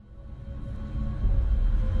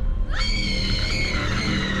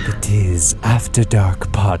Tis After Dark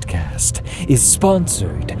podcast is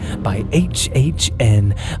sponsored by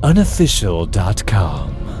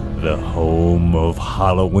HHNUnofficial.com, the home of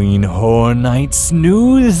Halloween Horror Nights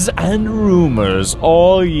news and rumors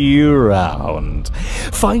all year round.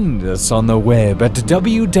 Find us on the web at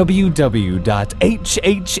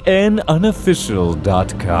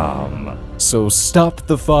www.hhnunofficial.com. So stop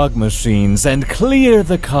the fog machines and clear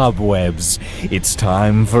the cobwebs. It's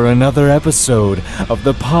time for another episode of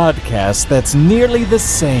the podcast that's nearly the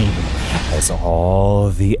same as all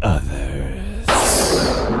the others.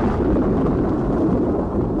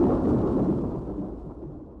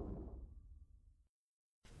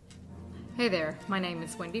 Hey there, my name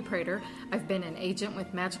is Wendy Prater. I've been an agent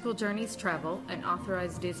with Magical Journeys Travel, an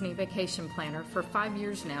authorized Disney vacation planner for 5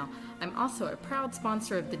 years now. I'm also a proud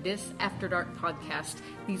sponsor of the Dis After Dark podcast.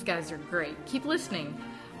 These guys are great. Keep listening.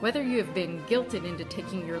 Whether you have been guilted into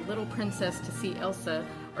taking your little princess to see Elsa,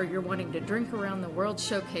 or you're wanting to drink around the World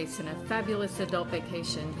Showcase in a fabulous adult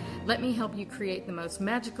vacation, let me help you create the most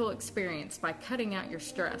magical experience by cutting out your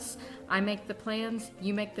stress. I make the plans,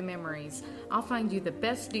 you make the memories. I'll find you the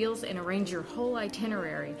best deals and arrange your whole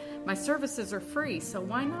itinerary. My services are free, so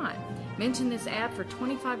why not? Mention this ad for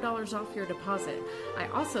 $25 off your deposit. I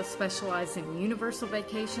also specialize in universal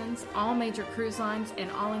vacations, all major cruise lines, and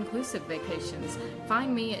all-inclusive vacations.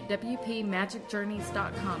 Find me at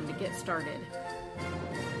wpmagicjourneys.com to get started.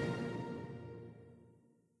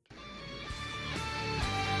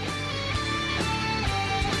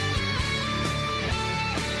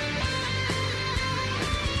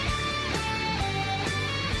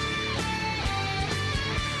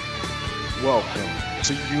 Welcome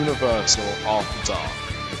to Universal After Dark,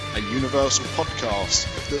 a Universal podcast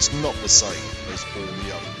that's not the same as all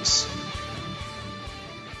the others.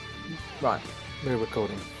 Right, we're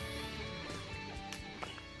recording.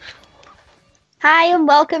 Hi and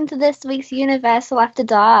welcome to this week's Universal After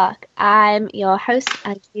Dark. I'm your host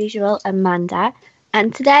as usual, Amanda,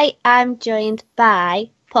 and today I'm joined by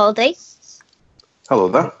Paul D. Hello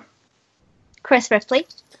there. Chris Ripley.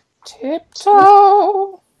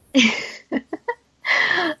 Tiptoe!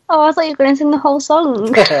 Oh, I thought you were going to sing the whole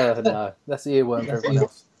song. No, that's the earworm for everyone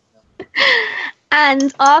else.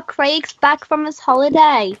 And our Craig's back from his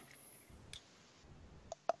holiday.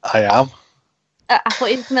 I am. I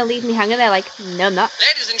thought you were going to leave me hanging there like, no, I'm not.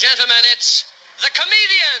 Ladies and gentlemen, it's the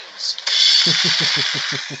comedians!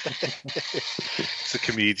 It's the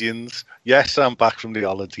comedians. Yes, I'm back from the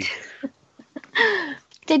holiday.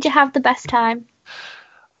 Did you have the best time?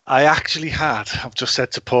 I actually had. I've just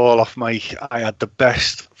said to Paul I had the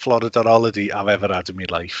best Florida holiday I've ever had in my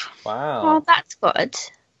life. Wow. Oh, that's good.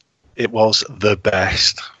 It was the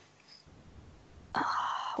best.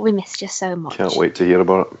 Oh, we missed you so much. Can't wait to hear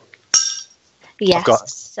about it.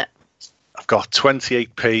 Yes. I've got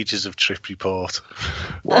 28 pages of trip report.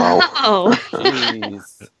 Wow. Oh.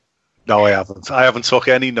 Jeez. No, I haven't. I haven't took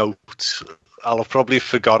any notes. I'll have probably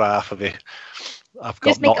forgot half of it. I've got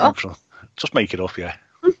Just make it nothing. up. Just make it up, yeah.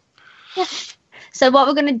 Yeah. So what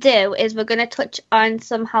we're going to do is we're going to touch on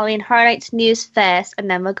some Halloween Horror Nights news first,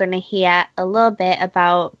 and then we're going to hear a little bit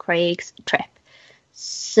about Craig's trip.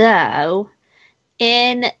 So,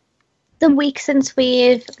 in the week since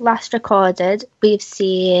we've last recorded, we've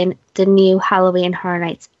seen the new Halloween Horror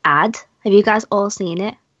Nights ad. Have you guys all seen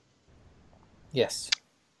it? Yes.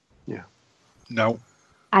 Yeah. No.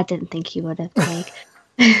 I didn't think you would have, Craig.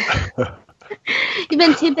 You've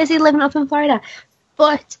been too busy living up in Florida.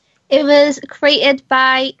 But it was created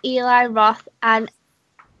by Eli Roth, and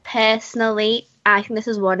personally, I think this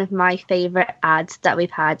is one of my favourite ads that we've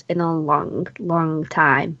had in a long, long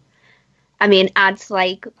time. I mean, ads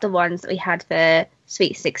like the ones that we had for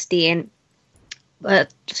Sweet 16.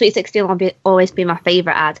 Sweet 16 will always be my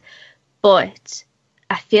favourite ad. But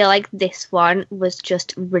I feel like this one was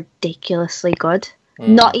just ridiculously good.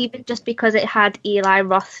 Not even just because it had Eli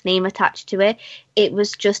Roth's name attached to it. It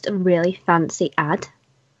was just a really fancy ad.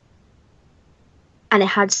 And it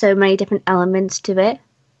had so many different elements to it.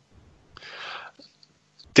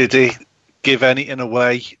 Did he give anything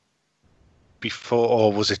away before,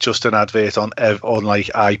 or was it just an advert on like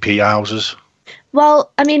IP houses?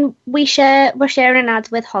 Well, I mean, we're sharing an ad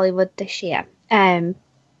with Hollywood this year.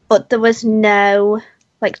 But there was no,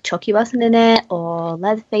 like, Chucky wasn't in it, or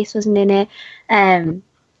Leatherface wasn't in it.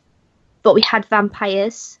 But we had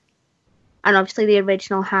vampires. And obviously the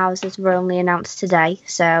original houses were only announced today.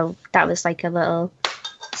 So that was like a little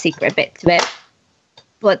secret bit to it.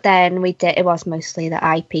 But then it was mostly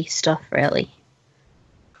the IP stuff, really.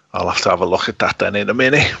 I'll have to have a look at that then in a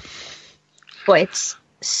minute. But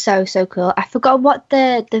so cool. I forgot what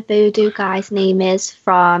the voodoo guy's name is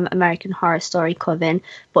from American Horror Story Coven,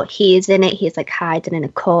 but he's in it. He's like hiding in a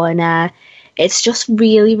corner. It's just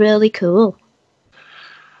really, really cool.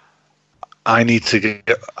 I need to get.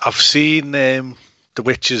 I've seen The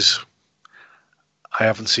Witches. I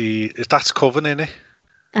haven't seen. That's Coven, in it?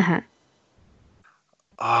 Uh-huh.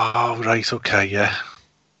 Oh, right. Okay, yeah.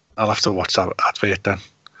 I'll have to watch that advert then.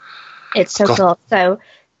 It's so cool. So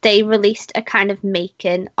they released a kind of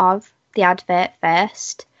making of the advert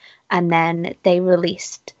first, and then they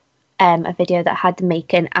released a video that had the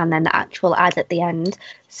making and then the actual ad at the end.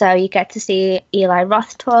 So you get to see Eli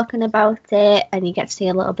Roth talking about it, and you get to see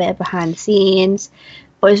a little bit of behind the scenes.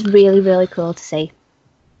 But it's really, really cool to see.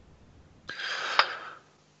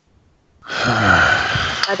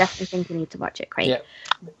 I definitely think you need to watch it, Craig. Yeah,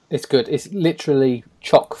 it's good. It's literally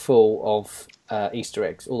chock full of Easter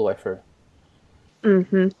eggs all the way through.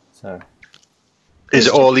 Mm-hmm. So, is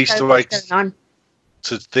it all Easter so much eggs going on.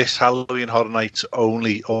 to this Halloween Horror Nights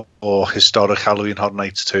only, or historic Halloween Horror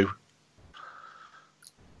Nights too?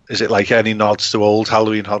 Is it like any nods to old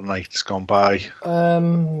Halloween Horror Nights gone by?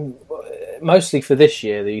 mostly for this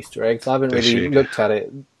year, the Easter eggs. I haven't This really year. looked at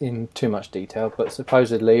it in too much detail, but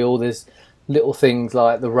supposedly all these little things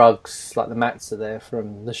like the rugs, like the mats are there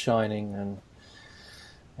from The Shining, and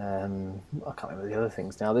I can't remember the other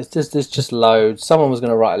things now. There's just loads. Someone was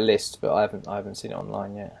going to write a list, but I haven't seen it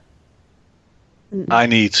online yet. I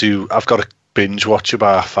need to. I've got to binge watch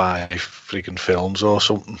about 5 freaking films or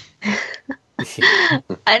something.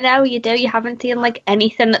 I know you do. You haven't seen like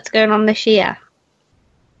anything that's going on this year.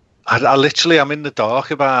 I literally, I'm in the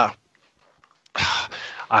dark about.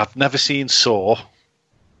 I've never seen Saw.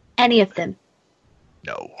 Any of them?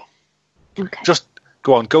 No. Okay. Just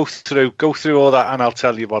go on, go through all that, and I'll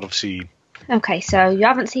tell you what I've seen. Okay, so you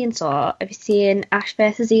haven't seen Saw. Have you seen Ash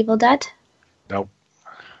vs. Evil Dead? No.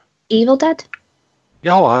 Evil Dead?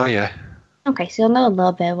 Yeah. Okay, so you'll know a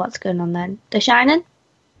little bit of what's going on then. The Shining?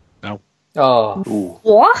 No. Oh, Ooh,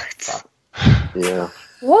 What? yeah.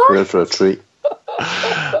 What? We're in for a treat.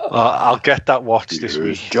 I'll get that watch this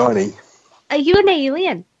Here's week. Johnny. Are you an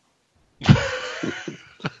alien? How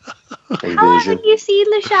Invasion. haven't you seen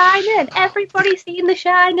The Shining? Everybody's seen The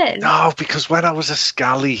Shining. No, because when I was a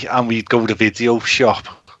scally and we'd go to video shop,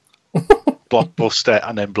 Blockbuster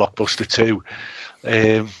and then Blockbuster 2,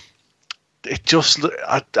 it just,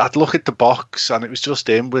 I'd look at the box and it was just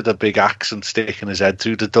him with a big axe and sticking his head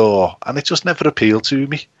through the door, and it just never appealed to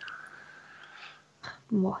me.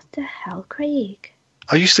 What the hell, Craig?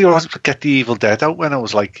 I used to get the Evil Dead out when I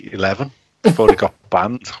was like 11 before it got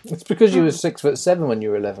banned. it's because you were 6'7" when you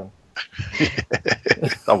were 11.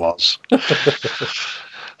 I was.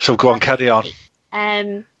 So go on, carry on.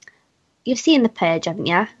 You've seen The Purge, haven't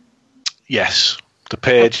you? Yes, the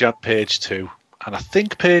Page and Page 2, and I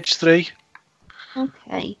think Page 3.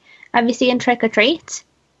 Okay. Have you seen Trick or Treat?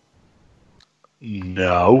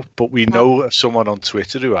 No, but we know someone on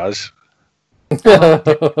Twitter who has.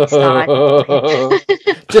 Sorry.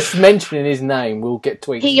 Just mentioning his name will get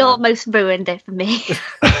tweets. He now. almost ruined it for me.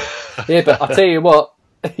 Yeah, but I tell you what,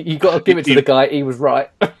 you got to give it to the guy. He was right.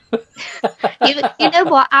 You know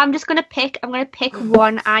what? I'm gonna pick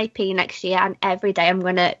one IP next year, and every day I'm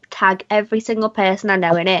gonna tag every single person I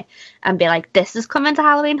know in it, and be like, "This is coming to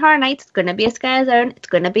Halloween Horror Nights. It's gonna be a scare zone. It's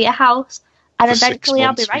gonna be a house, and For 6 eventually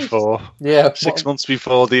I'll be months right." before. Yeah, 6 months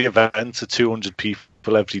before the event to 200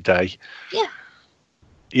 people every day. Yeah.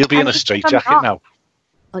 You'll be in And a if I'm straitjacket wrong- now.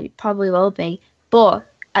 Well, you probably will be, but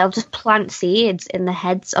I'll just plant seeds in the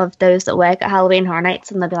heads of those that work at Halloween Horror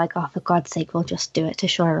Nights, and they'll be like, "Oh, for God's sake, we'll just do it to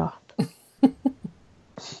show her up."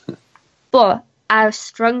 But I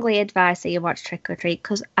strongly advise that you watch Trick or Treat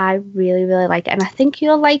because I really, really like it, and I think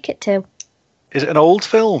you'll like it too. Is it an old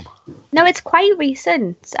film? No, it's quite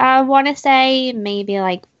recent. I want to say maybe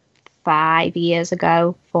like 5 years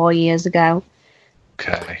ago, 4 years ago.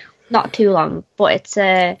 Okay. Not too long, but it's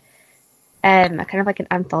a kind of like an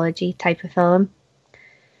anthology type of film.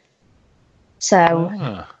 So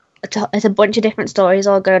Ah. it's a bunch of different stories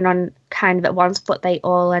all going on kind of at once, but they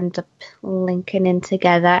all end up linking in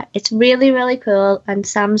together. It's really, really cool, and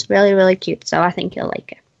Sam's really, really cute, so I think you'll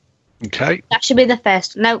like it. Okay. That should be the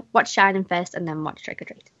first. No, watch Shining first, and then watch Trick or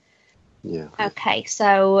Treat. Yeah. Okay,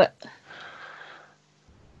 so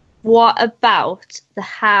what about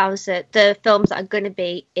the films that are going to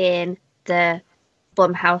be in the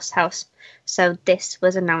Blumhouse house? So this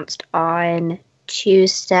was announced on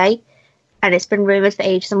Tuesday, and it's been rumoured for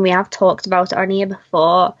ages, and we have talked about it on here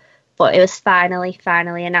before, but it was finally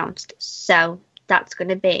announced. So that's going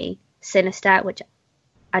to be Sinister, which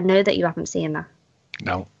I know that you haven't seen that.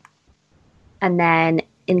 No. And then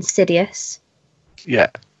Insidious. Yeah,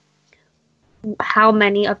 How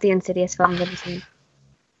many of the Insidious films have you seen?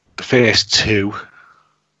 the first two.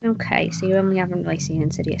 Okay, so you only haven't really seen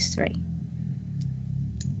Insidious 3.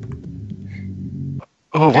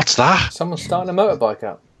 Oh, what's that? Someone's starting a motorbike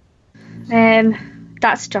up.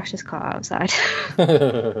 That's Josh's car outside.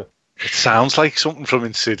 It sounds like something from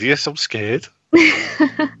Insidious. I'm scared.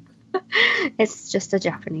 It's just a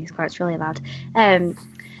Japanese car. It's really loud.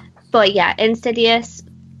 But yeah, Insidious.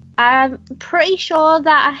 I'm pretty sure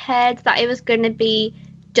that I heard that it was going to be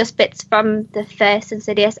just bits from the first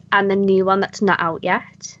Insidious and the new one that's not out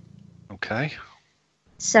yet. Okay.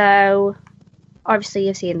 So, obviously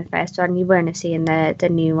you've seen the first one. You won't have seen the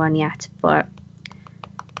new one yet, but...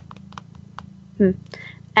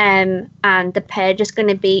 and the Purge is going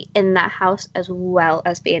to be in that house as well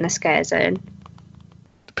as being a scare zone.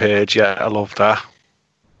 The Purge, yeah, I love that.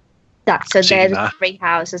 So Seen they're the that. 3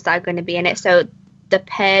 houses that are going to be in it. So the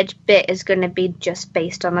Purge bit is going to be just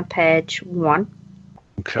based on the Purge 1.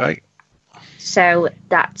 Okay. So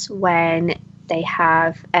that's when they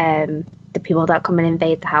have the people that come and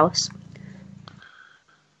invade the house.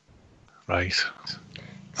 Right.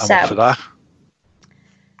 I'm So- up for that.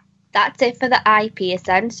 That's it for the IPs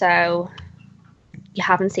then. So you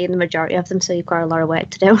haven't seen the majority of them, so you've got a lot of work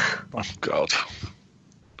to do. Oh, God.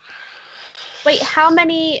 Wait, how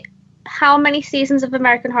many seasons of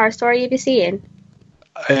American Horror Story have you seen?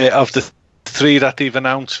 Of the 3 that they've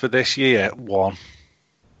announced for this year, 1.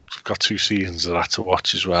 I've got 2 seasons of that to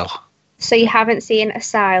watch as well. So you haven't seen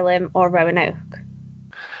Asylum or Roanoke?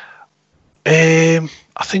 I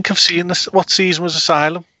think I've seen this. What season was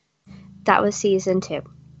Asylum? That was season 2.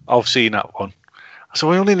 I've seen that one.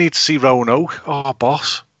 So I only need to see Roanoke. Oh,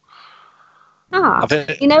 boss. Ah, I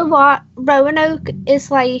think- you know what? Roanoke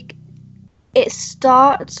is like, it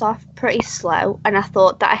starts off pretty slow, and I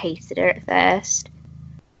thought that I hated it at first.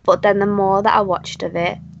 But then the more that I watched of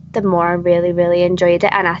it, the more I really, really enjoyed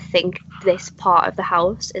it, and I think this part of the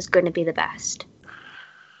house is going to be the best.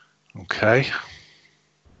 Okay.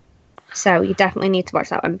 So you definitely need to watch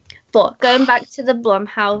that one. But going back to the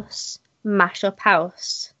Blumhouse mashup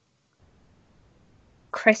house,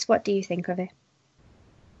 Chris, what do you think of it?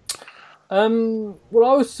 Well,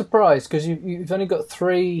 I was surprised because you've only got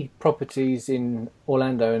 3 properties in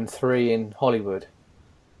Orlando and 3 in Hollywood.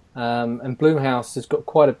 And Blumhouse has got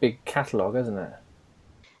quite a big catalogue, hasn't it?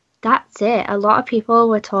 That's it. A lot of people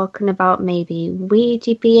were talking about maybe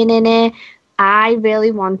Ouija being in it. I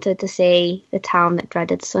really wanted to see The Town That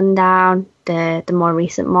Dreaded Sundown, the more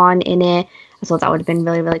recent one in it. I thought that would have been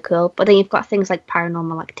really, really cool. But then you've got things like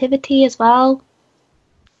Paranormal Activity as well.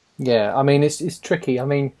 Yeah, I mean, it's tricky. I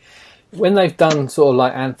mean, when they've done sort of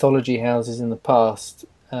like anthology houses in the past,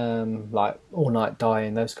 like All Night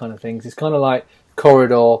Dying, those kind of things, it's kind of like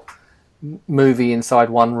corridor, movie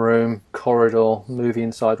inside one room, corridor, movie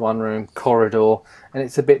inside one room, corridor, and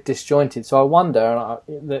it's a bit disjointed. So I wonder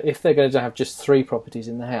if they're going to have just 3 properties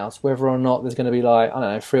in the house, whether or not there's going to be like, I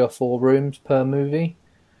don't know, 3 or 4 rooms per movie.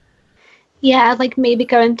 Yeah, like maybe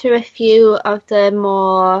going through a few of the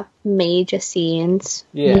more major scenes.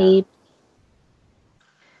 Yeah. Maybe.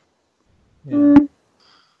 Yeah.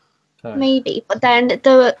 So- Maybe. But then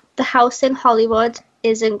the house in Hollywood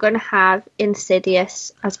isn't going to have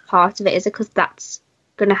Insidious as part of it, is it? Because that's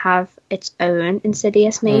going to have its own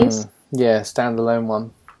Insidious maze. Yeah, standalone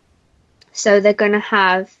one. So they're going to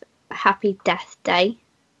have Happy Death Day.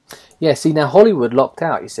 Yeah, see, now Hollywood locked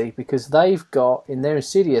out, you see, because they've got, in their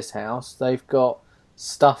Insidious house, they've got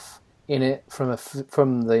stuff in it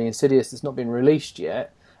from the Insidious that's not been released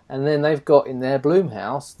yet, and then they've got in their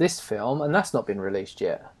Blumhouse this film, and that's not been released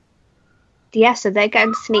yet. Yeah, so they're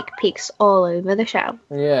getting sneak peeks all over the show.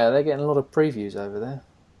 Yeah, they're getting a lot of previews over there.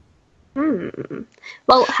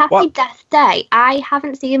 Well, Happy What? Death Day, I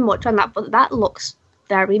haven't seen much on that, but that looks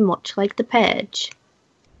very much like The Purge.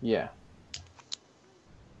 Yeah.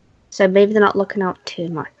 So maybe they're not looking out too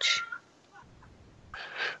much.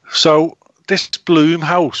 So this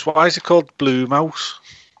Blumhouse, why is it called Blumhouse?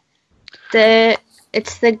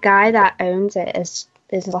 It's the guy that owns it.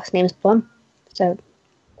 His last name's Blum. So,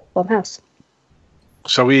 Blumhouse.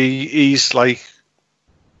 So he's like,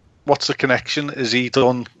 what's the connection? Is he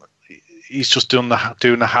done? He's just doing the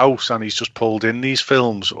house, and he's just pulled in these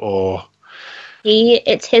films, or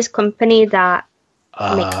It's his company that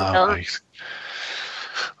makes the film. right.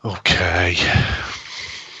 Okay.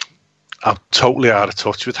 I'm totally out of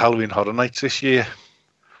touch with Halloween Horror Nights this year.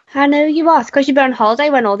 I know you are. It's because you've been on holiday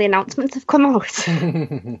when all the announcements have come out.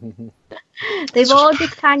 They've all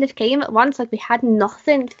just kind of came at once. Like, we had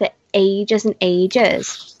nothing for ages and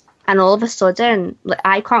ages. And all of a sudden, like,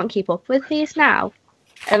 I can't keep up with these now.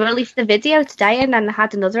 I released the video today and then I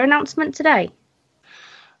had another announcement today.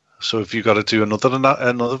 So have you got to do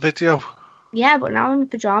another video? Yeah, but now I'm in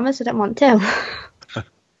pajamas. I don't want to.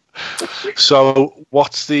 So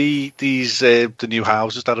what's the new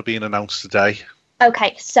houses that are being announced today?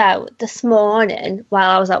 Okay, so this morning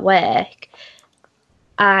while I was at work,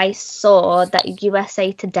 I saw that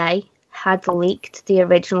USA Today had leaked the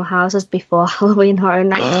original houses before Halloween Horror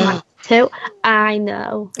Nights 2. I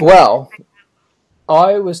know. Well,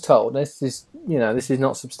 I was told, this is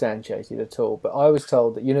not substantiated at all, but I was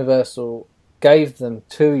told that Universal gave them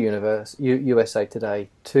to USA Today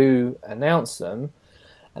to announce them,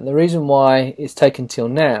 and the reason why it's taken till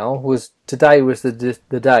now was today was the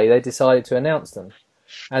day they decided to announce them,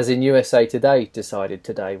 as in USA Today decided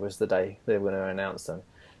today was the day they were going to announce them.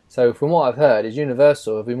 So from what I've heard, is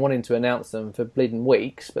Universal have been wanting to announce them for bleeding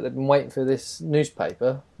weeks, but they've been waiting for this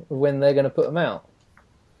newspaper when they're going to put them out.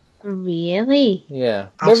 Really? Yeah.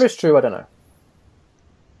 Whether it's true, I don't know.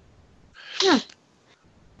 Yeah.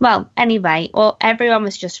 Well, anyway, everyone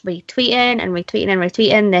was just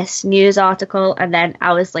retweeting this news article, and then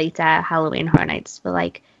hours later, Halloween Horror Nights were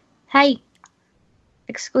like, hey,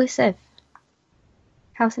 exclusive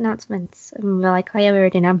house announcements. And we're like, oh yeah, we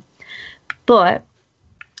already know. But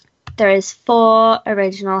there is 4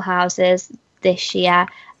 original houses this year,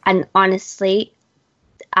 and honestly,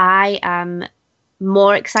 I am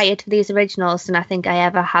more excited for these originals than I think I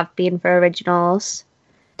ever have been for originals.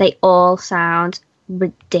 They all sound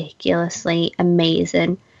ridiculously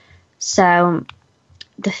amazing. So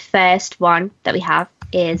the first one that we have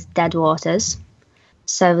is Dead Waters.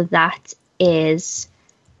 So that is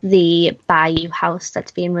the Bayou house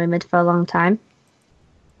that's been rumoured for a long time.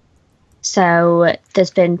 So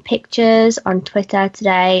there's been pictures on Twitter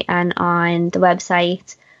today and on the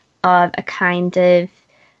website of a kind of,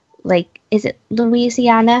 like, is it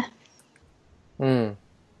Louisiana?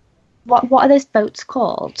 What are those boats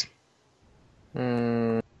called?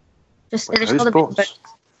 Just Like it's called a big houseboats? boat.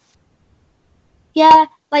 Yeah,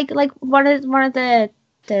 like one of the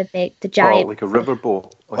giant. Oh, like a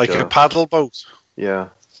riverboat. Like a paddle boat? Yeah.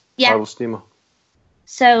 Yeah. Paddle steamer.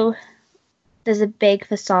 So there's a big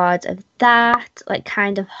facade of that, like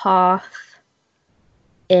kind of half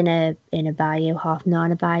in a bayou, half not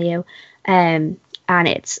in a bayou, and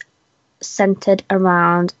it's centered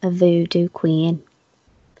around a voodoo queen.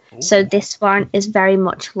 Ooh. So this one is very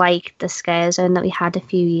much like the Scare Zone that we had a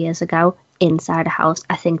few years ago inside a house.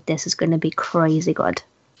 I think this is going to be crazy good.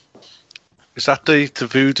 Is that the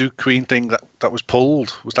voodoo queen thing that was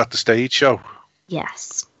pulled? Was that the stage show?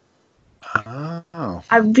 Yes. Oh.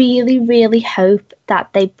 I really, really hope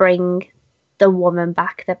that they bring the woman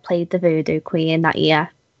back that played the voodoo queen that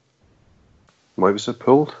year. Why was it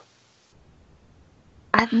pulled?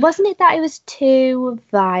 Wasn't it that it was too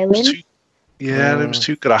violent? It was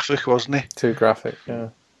too graphic, wasn't it? Too graphic, yeah.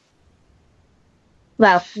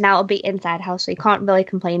 Well, now it'll be inside a house, so you can't really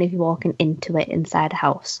complain if you're walking into it inside a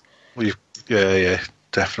house. Well, yeah,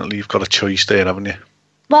 definitely. You've got a choice there, haven't you?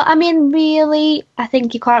 Well, I mean, really, I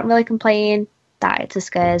think you can't really complain that it's a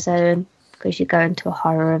Scare Zone because you're going to a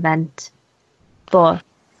horror event. But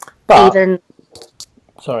even...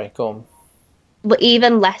 Sorry, go on. But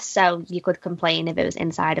even less so, you could complain if it was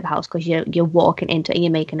inside of a house because you're walking into it and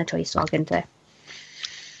you're making a choice to walk into it.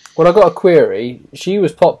 Well, I got a query. She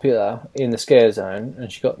was popular in the Scare Zone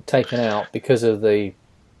and she got taken out because of the,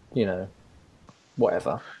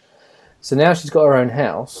 whatever. So now she's got her own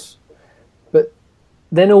house. But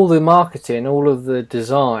then all the marketing, all of the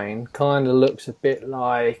design kind of looks a bit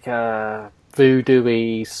like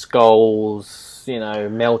voodoo-y skulls,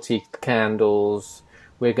 melty candles.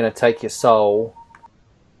 We're going to take your soul.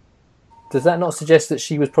 Does that not suggest that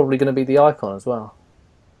she was probably going to be the icon as well?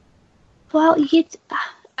 Well,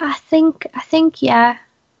 I think, yeah,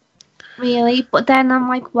 really. But then I'm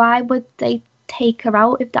like, why would they take her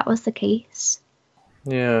out if that was the case?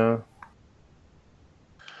 Yeah.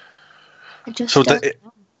 So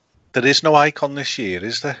there is no icon this year,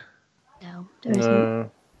 is there? No, there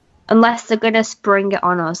isn't. Unless they're going to spring it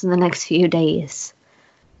on us in the next few days.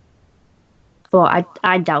 But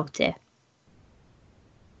I doubt it.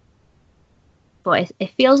 But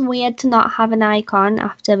it feels weird to not have an icon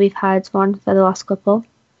after we've had one for the last couple.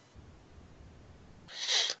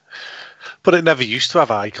 But it never used to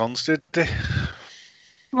have icons, did it?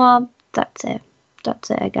 Well, that's it,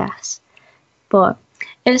 I guess. But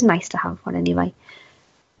it was nice to have one anyway.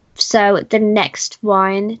 So the next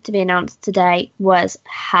one to be announced today was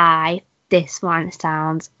Hive. This one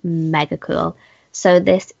sounds mega cool. So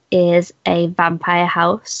this is a vampire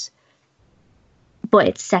house, but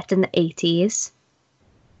it's set in the 80s.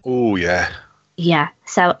 Oh, yeah. Yeah,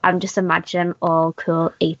 so I'm just imagining all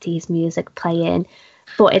cool 80s music playing,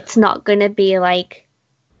 but it's not going to be like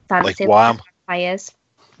Like fancy Wham. vampires.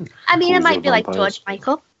 I mean, it Who's might the be like vampires? George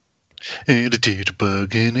Michael. And a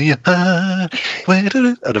bug in your eye.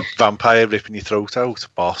 And a vampire ripping your throat out,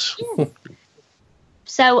 boss.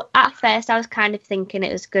 So at first, I was kind of thinking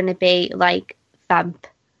it was going to be like Vamp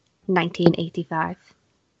 1985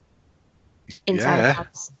 inside Yeah. a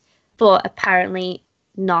house, but apparently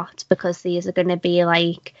not, because these are going to be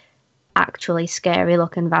like actually scary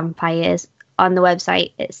looking vampires. On the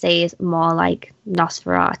website, it says more like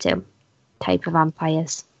Nosferatu type of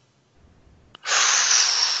vampires.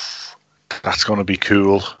 That's going to be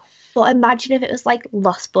cool. But imagine if it was like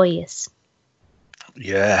Lost Boys.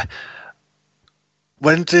 Yeah.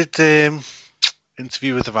 When did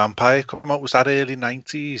Interview with the Vampire come out? Was that early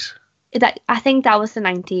 90s? I think that was the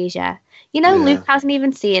 90s, yeah. You know, Yeah. Luke hasn't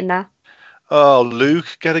even seen that. Oh,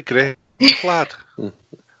 Luke, get a grip, lad.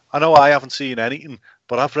 I know I haven't seen anything,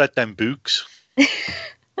 but I've read them books.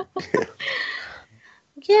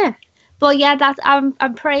 Yeah. But yeah, I'm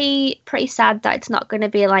pretty sad that it's not going to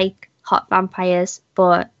be like hot vampires,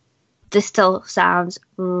 but this still sounds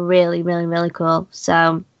really, really, really cool. So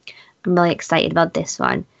I'm really excited about this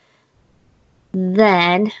one.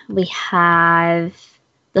 Then we have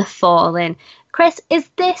The Fallen. Chris, is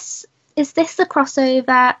this the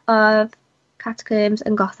crossover of Catacombs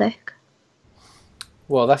and Gothic?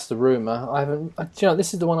 Well, that's the rumour.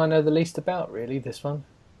 This is the one I know the least about, really, this one.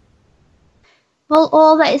 Well,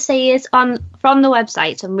 all that it says from the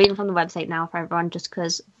website, so I'm reading from the website now for everyone, just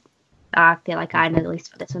because I feel like I know the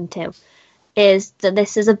least for this one too, is that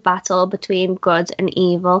this is a battle between good and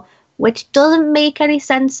evil, which doesn't make any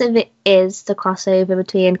sense if it is the crossover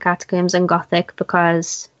between Catacombs and Gothic,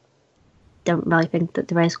 because I don't really think that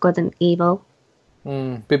there is good and evil.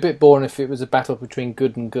 Be a bit boring if it was a battle between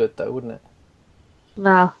good and good, though, wouldn't it?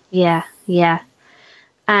 Well, yeah.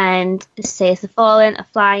 And it says the fallen are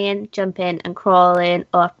flying, jumping, and crawling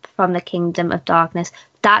up from the kingdom of darkness.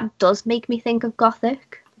 That does make me think of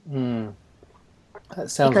Gothic. That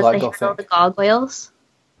sounds Because like they have all Gothic. the gargoyles.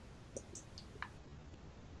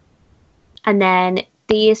 And then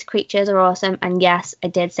these creatures are awesome. And yes, I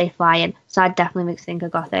did say flying, so that definitely makes me think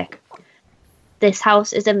of Gothic. This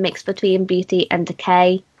house is a mix between beauty and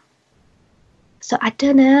decay. So I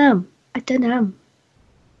don't know. I don't know.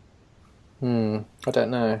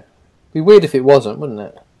 It'd be weird if it wasn't, wouldn't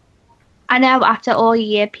it? I know after all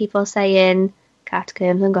year people saying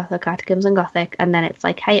Catacombs and Gothic, and then it's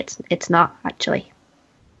like, hey, it's not actually.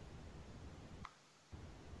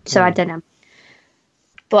 So I don't know.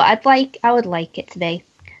 But I would like it to be.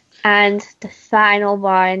 And the final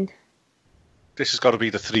one. This has got to be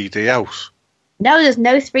the 3D house. No, there's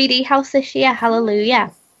no 3D house this year.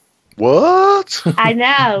 Hallelujah. What? I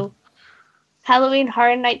know. Halloween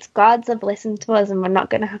Horror Nights gods have listened to us, and we're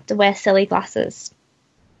not going to have to wear silly glasses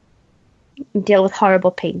and deal with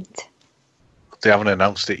horrible paint. They haven't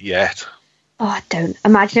announced it yet. Oh, I don't.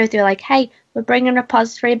 Imagine if they were like, hey, we're bringing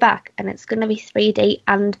Repository back, and it's going to be 3D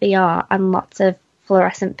and VR and lots of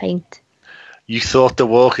fluorescent paint. You thought The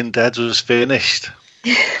Walking Dead was finished?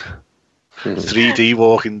 3D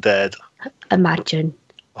Walking Dead. Imagine.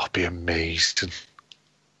 That'd be amazing.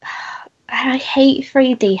 I hate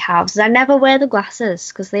 3D houses. I never wear the glasses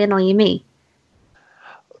because they annoy me.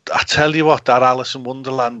 I tell you what, that Alice in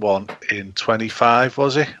Wonderland one in 25,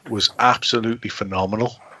 was it? Was absolutely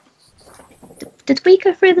phenomenal. Did we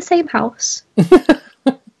go through the same house?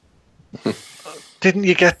 Didn't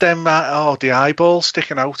you get them, the eyeballs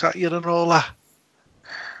sticking out at you and all that?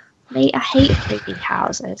 Mate, I hate 3D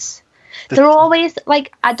houses. They're always,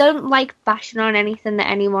 like, I don't like bashing on anything that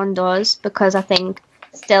anyone does, because I think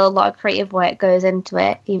still a lot of creative work goes into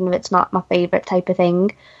it, even if it's not my favourite type of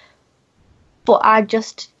thing. But I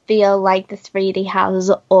just feel like the 3D houses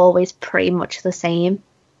are always pretty much the same.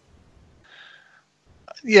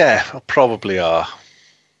 Yeah, probably are.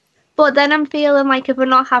 But then I'm feeling like if we're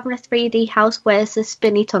not having a 3D house, where's the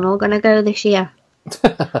spinny tunnel going to go this year?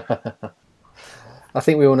 I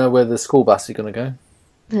think we all know where the school bus is going to go.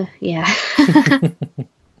 Yeah.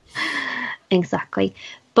 Exactly.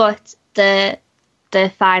 But the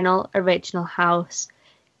final original house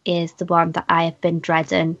is the one that I have been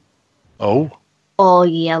dreading Oh, all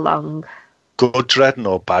year long. good dreading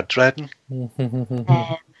or bad dreading?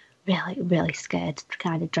 Really, really scared,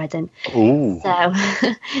 kind of dreading. Ooh. So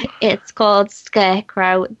it's called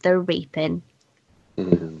Scarecrow the Reaping.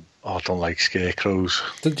 Oh, I don't like scarecrows.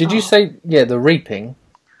 Did you say, the reaping?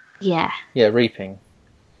 Yeah. Yeah, reaping.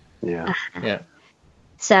 Yeah. Yeah.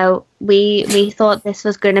 So we thought this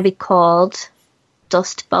was going to be called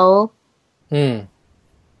Dust Bowl.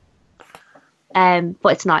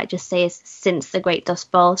 But it's not. It just says since the Great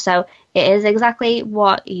Dust Bowl. So it is exactly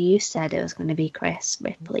what you said it was going to be, Chris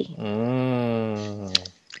Ripley.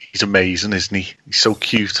 He's amazing, isn't he? He's so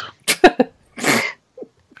cute.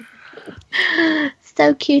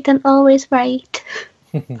 So cute and always right.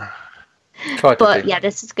 But yeah,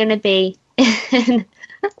 this is going to be this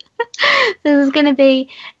is going to be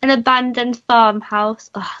an abandoned farmhouse.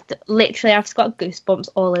 Oh, literally, I've just got goosebumps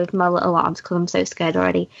all over my little arms because I'm so scared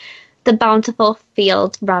already. The bountiful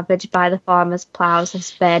fields ravaged by the farmers' ploughs have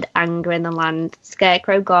spared anger in the land.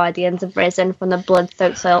 Scarecrow guardians have risen from the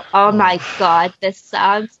blood-soaked soil. Oh my god, this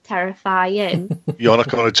sounds terrifying. You're not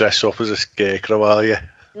going to dress up as a scarecrow, are you?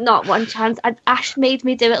 Not one chance. Ash made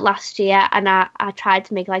me do it last year, and I tried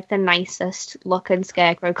to make like the nicest looking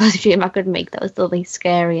scarecrow costume I could make that was the least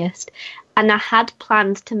scariest. And I had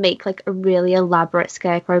planned to make like a really elaborate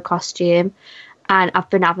scarecrow costume, and I've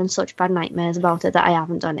been having such bad nightmares about it that I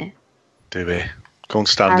haven't done it. Do we? Go and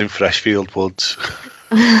stand in Freshfield Woods.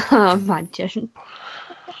 Imagine.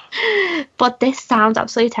 But this sounds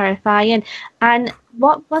absolutely terrifying. And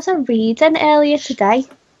what was I reading earlier today?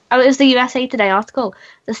 Oh, it was the USA Today article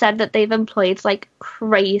that said that they've employed like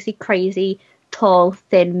crazy tall,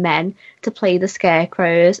 thin men to play the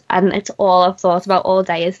scarecrows, and it's all I've thought about all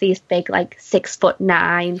day is these big like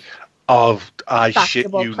 6'9". Oh, I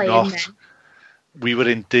shit you not. Men. We were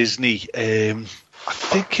in Disney. I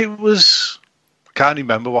think it was. I can't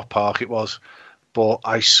remember what park it was, but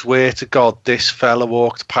I swear to God, this fella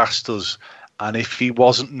walked past us, and if he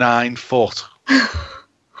wasn't 9 foot.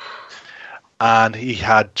 And he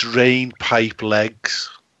had drain pipe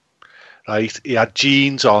legs, right? He had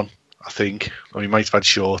jeans on, I think, or he might have had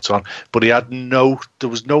shorts on, but there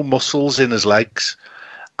was no muscles in his legs.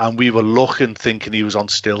 And we were looking, thinking he was on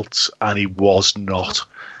stilts, and he was not.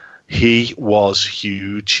 He was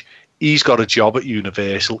huge. He's got a job at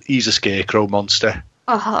Universal. He's a scarecrow monster.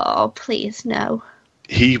 Oh, please, no.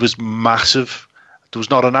 He was massive. There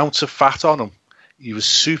was not an ounce of fat on him. He was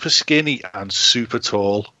super skinny and super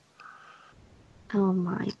tall. Oh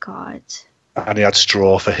my god. And he had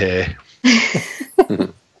straw for hair.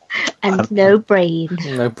 and no brain.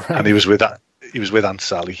 No brain. And he was with Aunt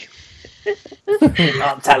Sally.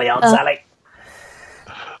 Aunt Sally.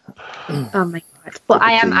 Oh my god. But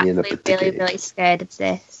I am actually really scared of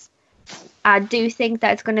this. I do think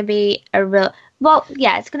that it's going to be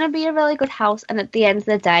it's going to be a really good house, and at the end of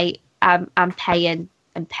the day, I'm paying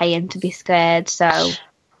to be scared, so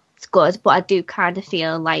it's good. But I do kind of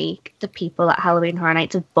feel like the people at Halloween Horror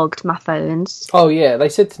Nights have bugged my phones. Oh yeah, they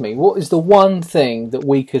said to me, what is the one thing that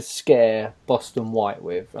we could scare Boston White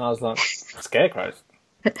with? And I was like, scarecrows.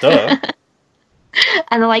 Duh.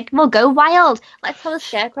 And they're like, well, go wild. Let's have a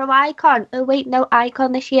scarecrow icon. Oh wait, no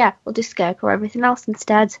icon this year. We'll do scarecrow everything else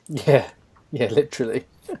instead. Yeah, literally.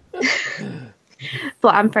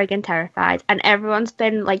 But I'm friggin' terrified, and everyone's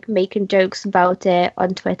been like making jokes about it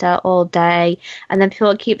on Twitter all day, and then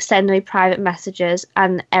people keep sending me private messages,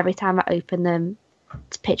 and every time I open them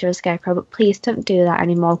it's a picture of a scarecrow. But please don't do that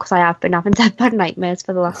anymore, because I have been having bad nightmares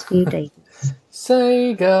for the last few days.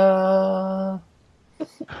 Sega.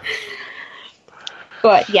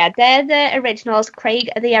 But yeah, they're the originals. Craig,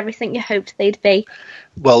 are they everything you hoped they'd be?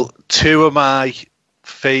 Well, two of my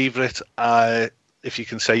favourite, if you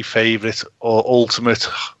can say favourite or ultimate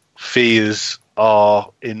fears are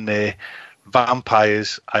in there.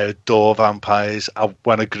 Vampires. I adore vampires.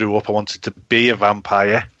 When I grew up, I wanted to be a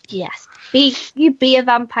vampire. Yes. Be a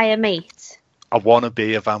vampire, mate. I want to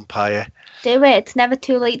be a vampire. Do it. It's never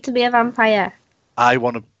too late to be a vampire. I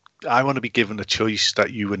want to be given a choice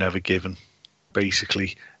that you were never given.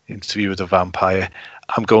 Basically, interview with a vampire.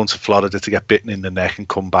 I'm going to Florida to get bitten in the neck and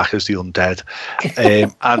come back as the undead.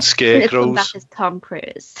 And scarecrows. Come back as Tom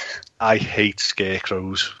Cruise. I hate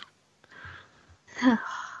scarecrows.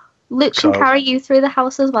 Luke can carry you through the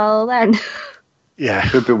house as well, then. Yeah.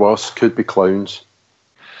 Could be worse. Could be clowns.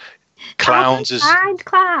 Clowns is. Find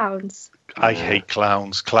clowns. I hate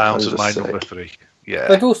clowns. Clowns is my number 3.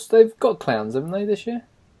 Yeah. They've got clowns, haven't they, this year?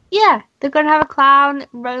 Yeah, they're going to have a clown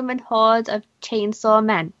Roman horde of chainsaw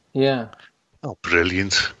men. Yeah. Oh,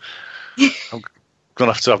 brilliant. I'm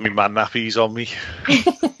going to have my man nappies on me.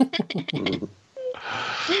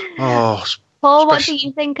 Paul, what do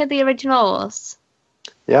you think of the originals?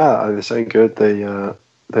 Yeah, they sound good. The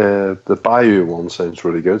Bayou one sounds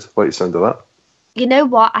really good. What do you sound of that? You know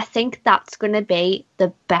what? I think that's going to be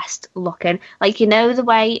the best looking. Like, you know the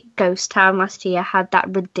way Ghost Town last year had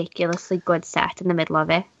that ridiculously good set in the middle of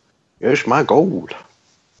it? It's my gold.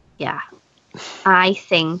 Yeah. I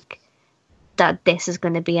think that this is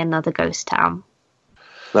going to be another Ghost Town.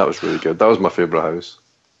 That was really good. That was my favourite house.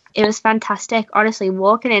 It was fantastic. Honestly,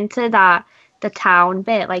 walking into that the town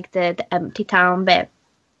bit, like the empty town bit,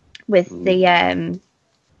 with the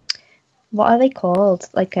what are they called?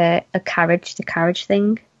 Like the carriage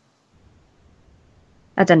thing.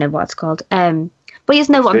 I don't know what it's called. But you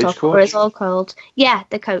know what I'm talking about. It's all cold. Yeah,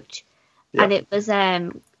 the coach. Yeah. And it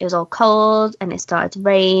was all cold, and it started to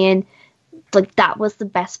rain. Like, that was the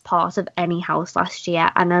best part of any house last year,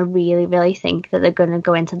 and I really, really think that they're going to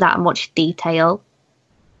go into that much detail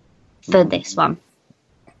for this one.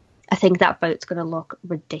 I think that boat's going to look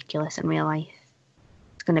ridiculous in real life.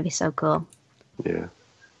 It's going to be so cool. Yeah,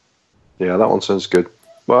 that one sounds good.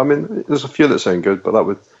 Well, I mean, there's a few that sound good,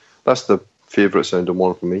 but that's the favourite sounding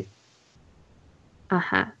one for me.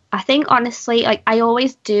 I think, honestly, like, I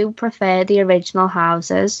always do prefer the original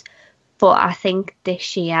houses, but I think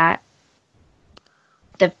this year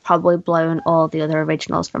they've probably blown all the other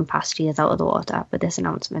originals from past years out of the water with this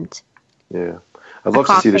announcement. Yeah. I'd love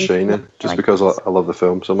to see The Shining, just because I love the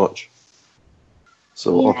film so much.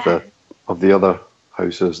 So of the other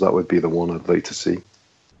houses, that would be the one I'd like to see.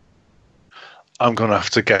 I'm going to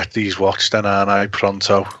have to get these watched then, aren't I,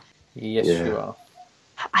 pronto? Yes, you are.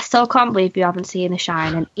 I still can't believe you haven't seen The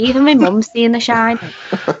Shining. Even my mum's seen The Shining. It's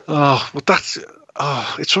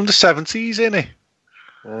from the 70s, isn't it?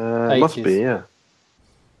 It must be, yeah.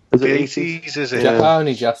 Is it 80s, is it?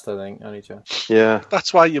 Only just, I think. Only just. Yeah.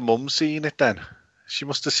 That's why your mum's seen it then. She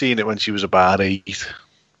must have seen it when she was about 8.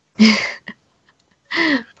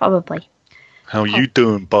 Probably. How you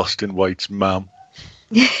doing, Boston White's mum?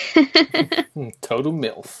 Total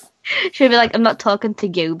MILF. She'll be like, I'm not talking to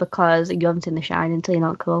you because you haven't seen The Shining, so you're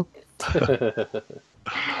not cool.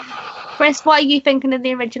 Chris, what are you thinking of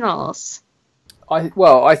the originals? I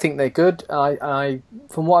think they're good. I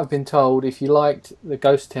from what I've been told, if you liked the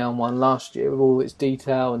Ghost Town one last year with all its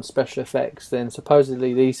detail and special effects, then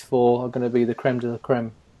supposedly these 4 are going to be the creme de la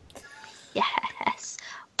creme. Yes.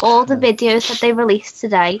 All the videos that they released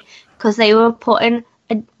today, because they were putting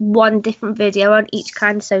one different video on each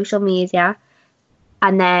kind of social media,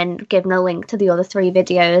 and then giving a link to the other 3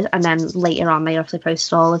 videos, and then later on they obviously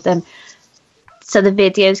posted all of them. So the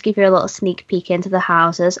videos give you a little sneak peek into the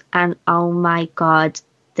houses, and oh my god,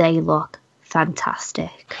 they look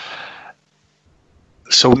fantastic.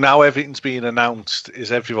 So now everything's being announced.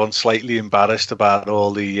 Is everyone slightly embarrassed about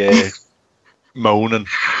all the moaning?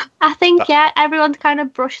 I think, everyone's kind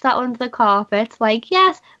of brushed that under the carpet. Like,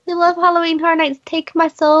 yes, we love Halloween Horror Nights, take my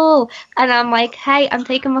soul. And I'm like, hey, I'm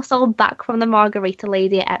taking my soul back from the Margarita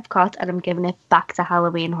Lady at Epcot, and I'm giving it back to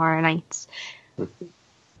Halloween Horror Nights.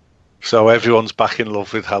 So everyone's back in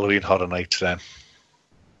love with Halloween Horror Nights then?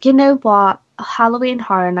 You know what? Halloween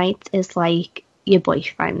Horror Nights is like your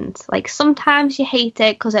boyfriend. Like, sometimes you hate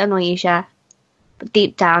it because it annoys you, but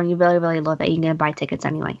deep down you really, really love it. You're going to buy tickets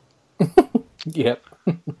anyway. Yep.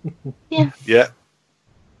 Yeah. Yeah.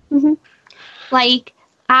 Mm-hmm. Like,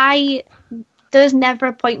 there's never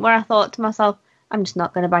a point where I thought to myself, I'm just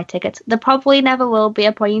not going to buy tickets. There probably never will be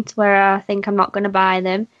a point where I think I'm not going to buy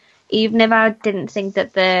them. Even if I didn't think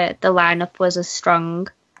that the lineup was as strong,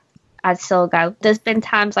 I'd still go. There's been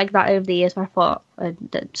times like that over the years where I thought,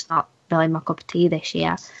 it's not really my cup of tea this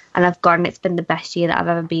year. And I've gone, it's been the best year that I've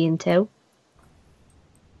ever been to.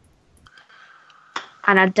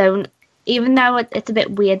 And I don't, even though it's a bit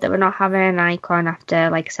weird that we're not having an icon after,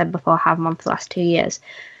 like I said before, having one for the last 2 years,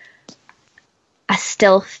 I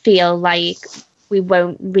still feel like we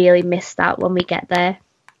won't really miss that when we get there.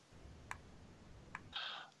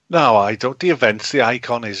 No, I don't. The event's the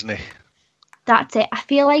icon, isn't it? That's it. I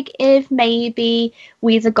feel like if maybe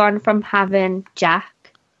we'd have gone from having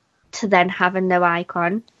Jack to then having no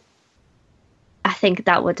icon, I think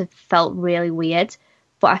that would have felt really weird.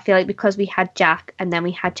 But I feel like because we had Jack and then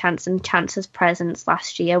we had Chance, and Chance's presence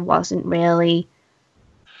last year wasn't really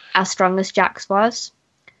as strong as Jack's was,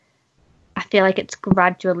 I feel like it's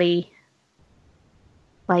gradually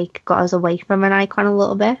like got us away from an icon a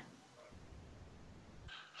little bit.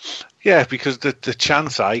 Yeah, because the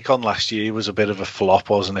Chance icon last year was a bit of a flop,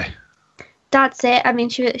 wasn't it? That's it. I mean,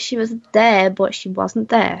 she was there, but she wasn't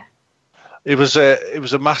there. It was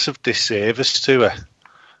a massive disservice to her,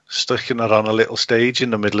 sticking her on a little stage in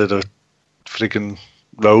the middle of the friggin'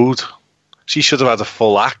 road. She should have had a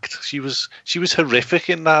full act. She was horrific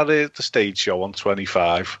in that the stage show on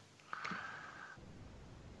 25.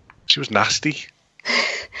 She was nasty.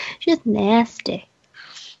 She was nasty.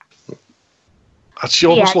 And she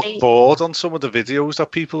almost looked bored on some of the videos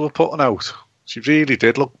that people were putting out. She really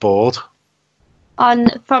did look bored.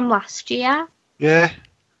 From last year? Yeah.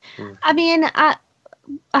 I mean, I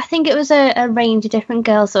think it was a range of different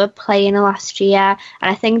girls that were playing last year,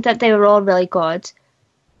 and I think that they were all really good.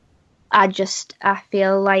 I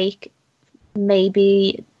feel like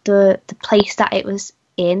maybe the place that it was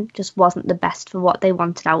in just wasn't the best for what they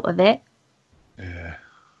wanted out of it. Yeah.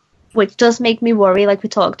 Which does make me worry, like we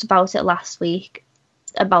talked about it last week,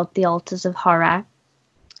 about the Altars of Horror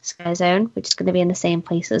Scare Zone, which is going to be in the same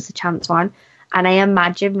place as the Chance one. And I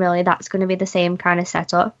imagine really that's going to be the same kind of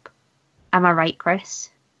setup. Am I right, Chris?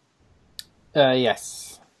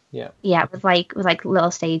 Yes. Yeah. Yeah, with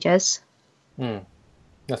little stages.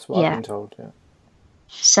 That's what I've been told, yeah.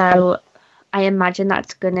 So I imagine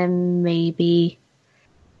that's going to maybe...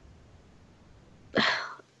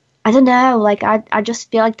 I don't know, like, I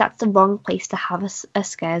just feel like that's the wrong place to have a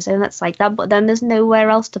scare zone that's like that, but then there's nowhere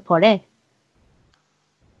else to put it.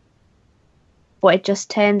 But it just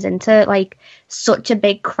turns into, like, such a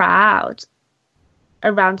big crowd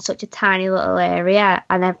around such a tiny little area,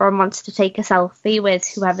 and everyone wants to take a selfie with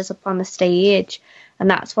whoever's up on the stage. And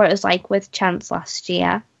that's what it was like with Chance last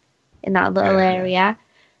year, in that little area.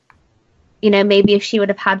 You know, maybe if she would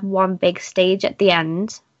have had one big stage at the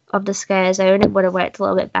end of the scare zone, it would have worked a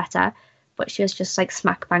little bit better. But she was just like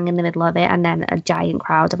smack bang in the middle of it, and then a giant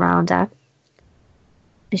crowd around her.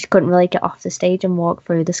 She couldn't really get off the stage and walk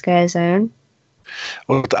through the scare zone.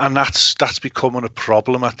 Well, and that's becoming a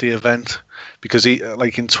problem at the event, because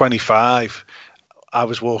like in 25, I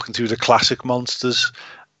was walking through the classic monsters,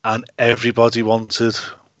 and everybody wanted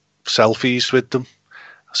selfies with them.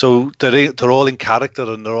 So they're all in character,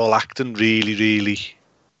 and they're all acting really, really,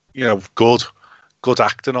 good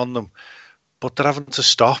acting on them. But they're having to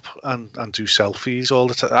stop and do selfies all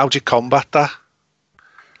the time. How do you combat that?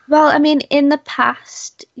 Well, I mean, in the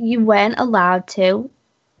past, you weren't allowed to.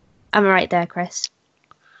 Am I right there, Chris?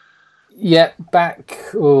 Yeah,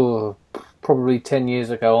 back probably 10 years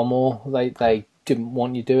ago or more, they didn't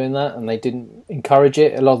want you doing that, and they didn't encourage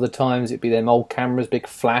it. A lot of the times it'd be them old cameras, big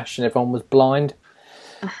flash, and everyone was blind.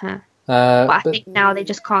 But I think now they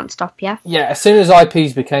just can't stop you. Yeah, as soon as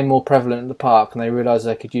IPs became more prevalent in the park and they realised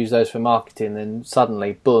they could use those for marketing, then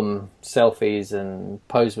suddenly, boom, selfies and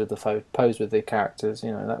pose with the characters.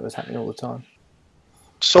 You know, that was happening all the time.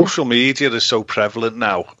 Social media is so prevalent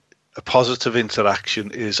now. A positive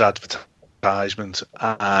interaction is advertisement,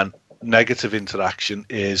 and negative interaction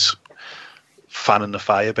is fanning the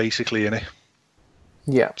fire, basically, innit?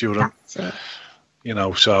 Yeah. Do you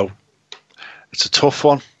know? So it's a tough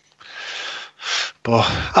one. But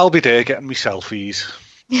I'll be there getting me selfies.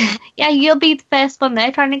 Yeah, you'll be the first one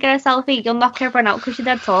there trying to get a selfie. You'll knock everyone out because you're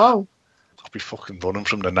dead tall. I'll be fucking running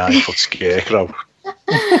from the 9-foot scarecrow.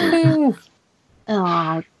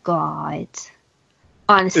 Oh, God.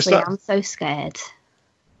 Honestly, I'm so scared.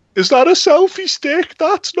 Is that a selfie stick?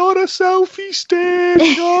 That's not a selfie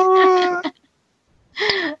stick. No.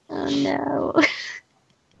 Oh, no.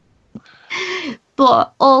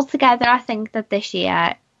 But altogether, I think that this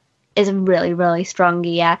year is a really, really strong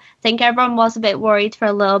year. I think everyone was a bit worried for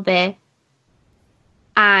a little bit.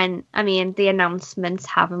 And, I mean, the announcements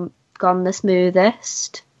haven't gone the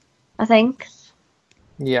smoothest, I think.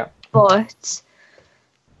 Yeah. But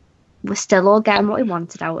we're still all getting what we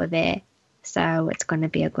wanted out of it. So it's going to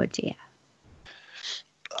be a good year.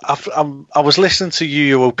 I was listening to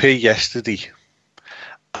UUOP yesterday,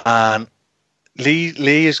 and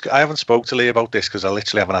Lee is. I haven't spoke to Lee about this because I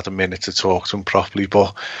literally haven't had a minute to talk to him properly.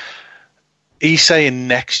 But he's saying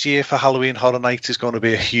next year for Halloween Horror Nights is going to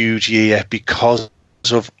be a huge year because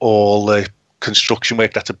of all the construction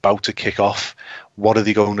work that's about to kick off. What are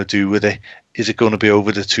they going to do with it? Is it going to be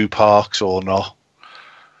over the two parks or not?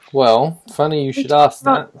 Well, funny you should ask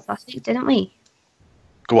that. Last week, didn't we?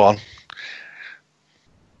 Go on,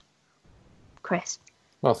 Chris.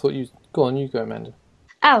 Well, I thought you go on. You go, Amanda.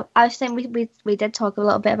 Oh, I was saying we did talk a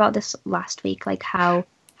little bit about this last week, like how's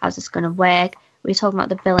this going to work. We were talking about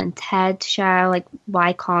the Bill and Ted show, like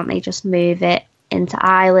why can't they just move it into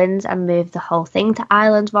islands and move the whole thing to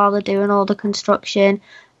islands while they're doing all the construction?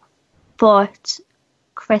 But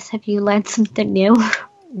Chris, have you learned something new?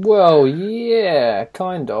 Well, yeah,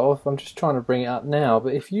 kind of. I'm just trying to bring it up now.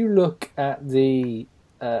 But if you look at the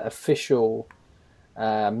official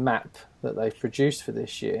map that they've produced for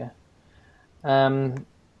this year,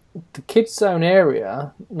 the Kids Zone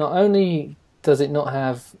area, not only does it not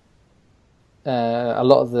have a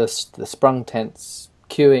lot of the sprung tents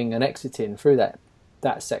queuing and exiting through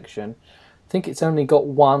that section, I think it's only got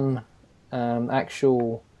one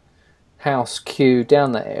actual house queue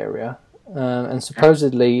down that area. And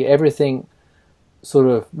supposedly everything sort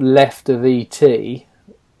of left of ET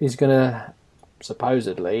is going to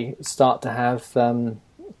supposedly start to have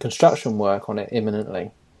construction work on it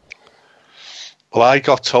imminently. Well, I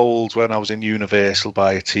got told when I was in Universal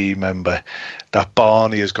by a team member that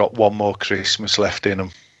Barney has got one more Christmas left in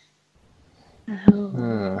him.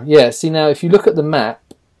 Yeah, see now if you look at the map,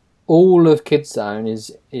 all of Kids Zone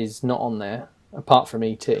is not on there, apart from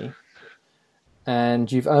E.T.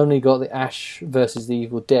 And you've only got the Ash versus the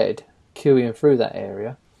Evil Dead queuing through that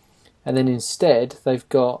area. And then instead, they've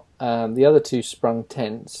got the other two sprung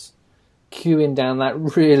tents queuing down that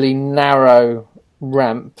really narrow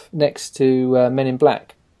ramp next to Men in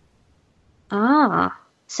Black. Ah,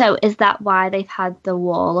 so is that why they've had the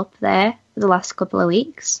wall up there for the last couple of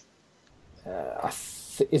weeks?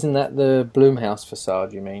 Isn't that the Blumhouse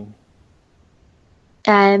facade, you mean?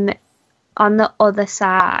 On the other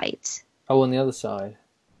side. Oh, on the other side.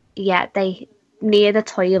 Yeah, they near the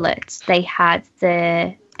toilets they had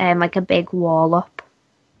the like a big wall up.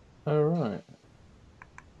 Oh right.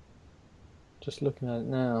 Just looking at it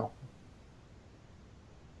now.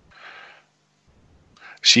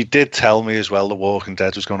 She did tell me as well The Walking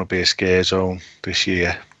Dead was going to be a scare zone this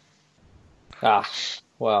year. Ah,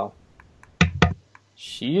 well.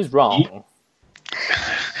 She is wrong.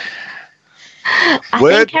 I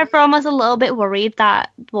think everyone was a little bit worried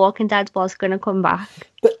that Walking Dead was going to come back.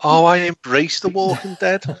 Oh, I embrace The Walking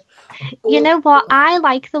Dead. You know what? I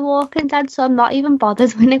like The Walking Dead, so I'm not even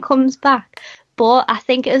bothered when it comes back. But I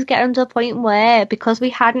think it was getting to a point where, because we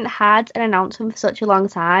hadn't had an announcement for such a long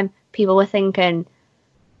time, people were thinking,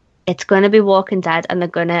 it's going to be Walking Dead, and they're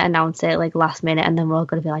going to announce it like last minute, and then we're all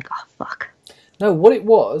going to be like, oh, fuck. No, what it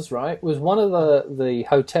was, right, was one of the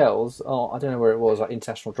hotels, I don't know where it was, like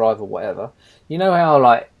International Drive or whatever. You know how,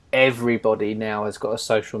 like, everybody now has got a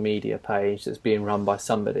social media page that's being run by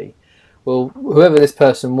somebody? Well, whoever this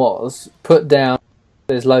person was, put down,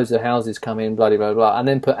 there's loads of houses coming, blah, blah, blah, and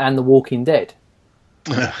then put, and The Walking Dead.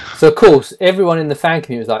 So, of course, everyone in the fan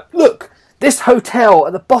community was like, look, this hotel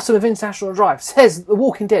at the bottom of International Drive says The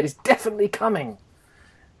Walking Dead is definitely coming.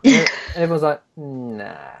 And everyone's like,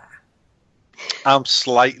 nah. I'm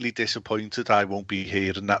slightly disappointed I won't be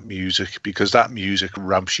hearing that music, because that music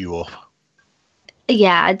ramps you up.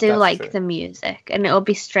 Yeah, I do That's like true. the music, and it'll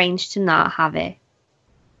be strange to not have it.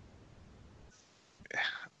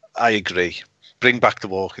 I agree. Bring back The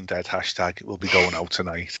Walking Dead hashtag. It will be going out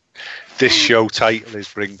tonight. This show title is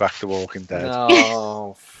Bring Back The Walking Dead.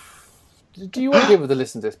 No. Do you want to be able to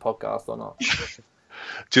listen to this podcast or not?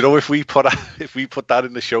 Do you know, if we put that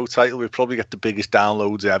in the show title, we'd probably get the biggest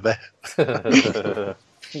downloads ever.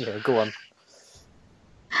 Yeah, go on.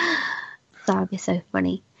 That'd be so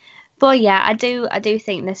funny. But yeah, I do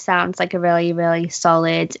think this sounds like a really, really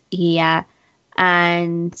solid year.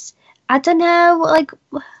 And I don't know, like,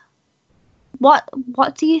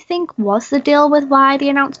 what do you think was the deal with why the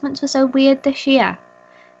announcements were so weird this year?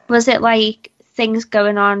 Was it like things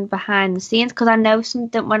going on behind the scenes? Because I know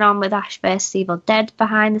something went on with Ash vs Evil Dead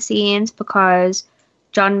behind the scenes, because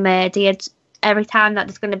John Murdy had, every time that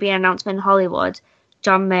there's going to be an announcement in Hollywood,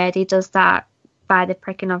 John Murdy does that by the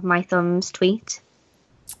pricking of my thumbs tweet.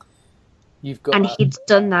 You've got, and he'd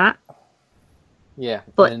done that. Yeah,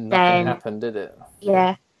 but and then nothing happened, did it?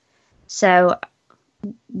 Yeah. So,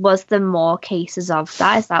 was there more cases of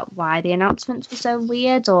that? Is that why the announcements were so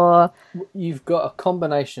weird, or? You've got a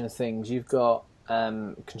combination of things. You've got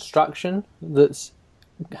construction that's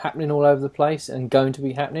happening all over the place and going to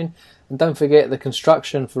be happening. And don't forget, the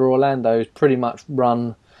construction for Orlando is pretty much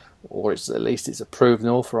run, or it's at least it's approved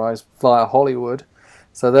and authorised via Hollywood.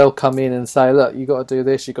 So they'll come in and say, look, you've got to do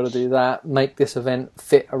this, you've got to do that, make this event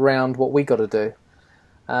fit around what we got to do.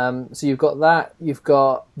 So you've got that. You've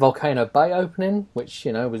got Volcano Bay opening, which,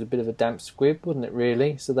 you know, was a bit of a damp squib, wasn't it,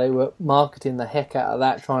 really? So they were marketing the heck out of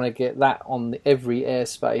that, trying to get that on every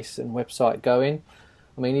airspace and website going.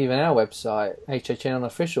 I mean, even our website, HHN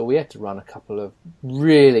Unofficial, we had to run a couple of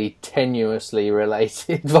really tenuously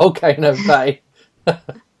related Volcano Bay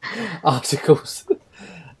articles.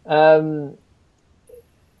 And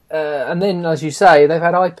then, as you say, they've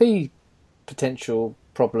had IP potential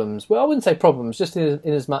problems. Well, I wouldn't say problems, just in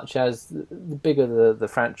as much as the bigger the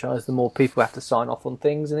franchise, the more people have to sign off on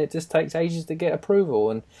things, and it just takes ages to get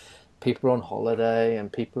approval, and people are on holiday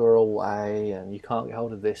and people are away and you can't get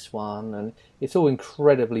hold of this one, and it's all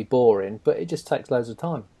incredibly boring, but it just takes loads of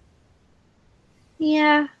time.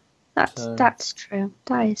 Yeah, that's true.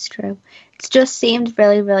 That is true. It's just seemed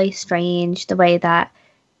really, really strange the way that,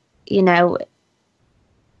 you know,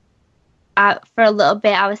 for a little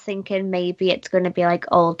bit I was thinking maybe it's going to be like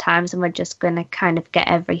old times and we're just going to kind of get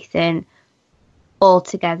everything all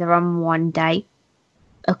together on one day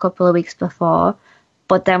a couple of weeks before.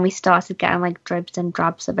 But then we started getting like dribs and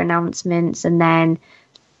drabs of announcements, and then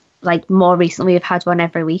like more recently we've had one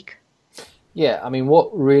every week. Yeah, I mean, what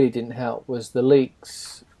really didn't help was the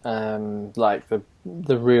leaks, like the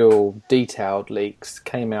real detailed leaks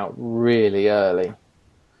came out really early.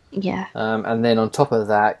 Yeah. And then on top of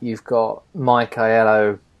that, you've got Mike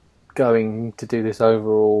Aiello going to do this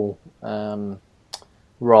overall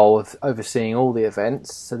role of overseeing all the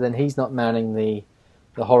events. So then he's not manning the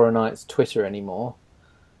Horror Nights Twitter anymore.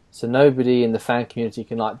 So nobody in the fan community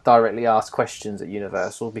can like directly ask questions at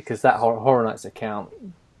Universal, because that Horror Nights account,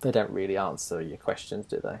 they don't really answer your questions,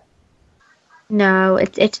 do they? No,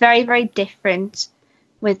 it's very, very different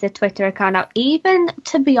with the Twitter account now. Even,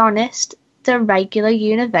 to be honest, the regular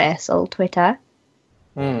Universal Twitter.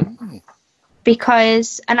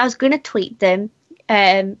 Because, and I was going to tweet them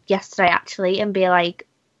yesterday actually and be like,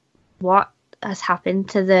 what has happened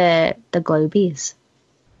to the Globies?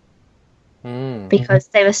 Because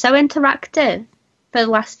they were so interactive for the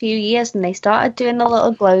last few years, and they started doing the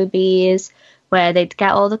little Globies where they'd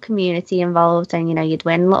get all the community involved, and you'd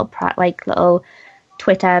win little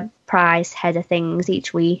Twitter prize header things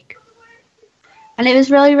each week, and it was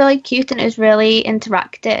really, really cute, and it was really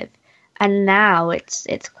interactive. And now it's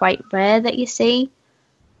quite rare that you see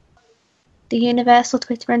the Universal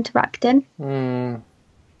Twitter interacting.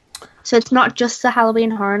 So it's not just the Halloween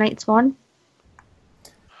Horror Nights one.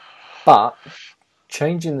 But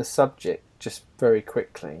changing the subject just very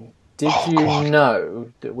quickly, did you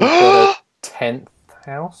know that we've got a 10th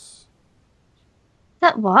house?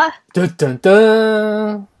 That what? Dun, dun,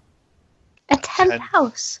 dun. A 10th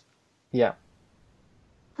house? Yeah.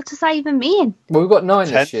 What does that even mean? Well, we've got 9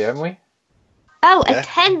 this year, haven't we? Oh, a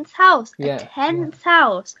 10th house. Yeah. A 10th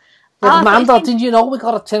house. Well, Amanda, did you know we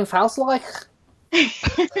got a 10th house, like?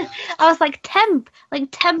 I was like,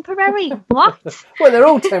 temporary. What? Well, they're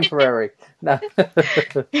all temporary. No.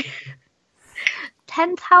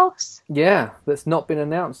 10th house? Yeah, that's not been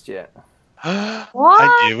announced yet. What?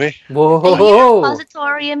 I knew it. Whoa!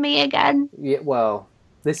 Repository and me again. Yeah, well,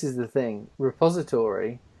 this is the thing.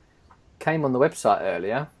 Repository came on the website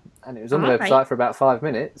earlier, and it was on the website for about 5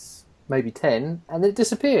 minutes, maybe 10, and then it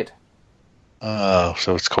disappeared. Oh,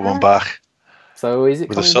 so it's coming back. So is it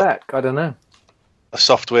coming back? I don't know. A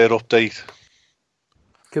software update.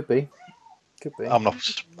 Could be. I'm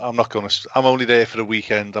not going to. I'm only there for the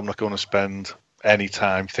weekend. I'm not going to spend any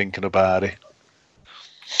time thinking about it.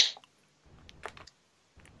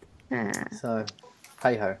 So,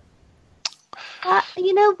 hey ho.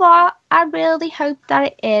 You know what? I really hope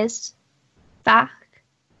that it is back.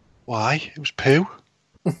 Why? It was poo.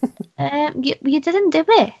 You didn't do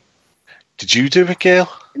it. Did you do it, Gail?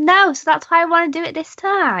 No, so that's why I want to do it this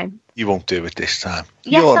time. You won't do it this time.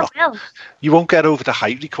 Yes, I will. You won't get over the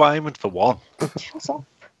height requirement for one. Shut up.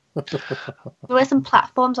 There were some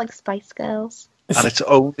platforms like Spice Girls. And it's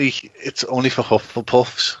only for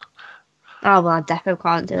Hufflepuffs. Oh, well, I definitely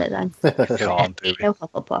can't do it then. You can't do it. No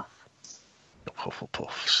Hufflepuff. No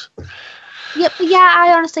Hufflepuffs. Yep, yeah,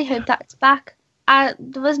 I honestly hope that's back.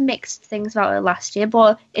 There was mixed things about it last year,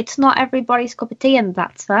 but it's not everybody's cup of tea, and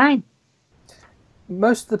that's fine.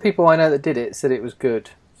 Most of the people I know that did it said it was good,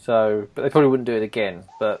 but they probably wouldn't do it again.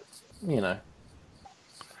 But Well,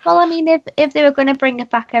 I mean, if they were going to bring it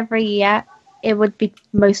back every year, it would be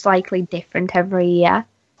most likely different every year.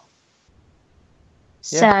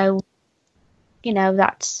 Yeah. So,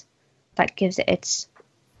 that gives it its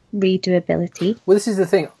redoability. Well, this is the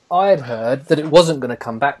thing. I had heard that it wasn't going to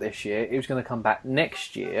come back this year. It was going to come back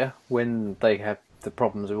next year when they have the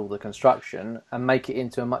problems with all the construction and make it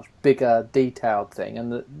into a much bigger, detailed thing.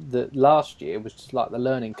 And the last year was just like the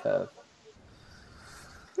learning curve.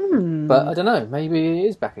 But I don't know. Maybe it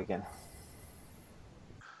is back again.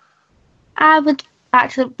 I would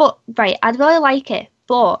actually, I'd really like it.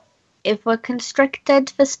 But if we're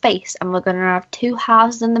constricted for space and we're going to have 2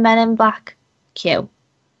 halves in the Men in Black queue,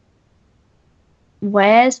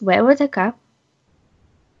 where would it go?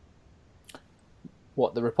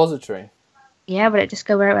 What, the repository? Yeah, would it just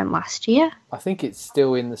go where it went last year? I think it's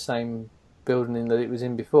still in the same building that it was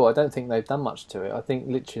in before. I don't think they've done much to it. I think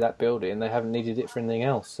literally that building, they haven't needed it for anything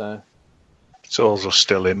else. So it's also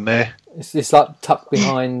still in there. It's like tucked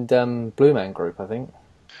behind Blue Man Group, I think.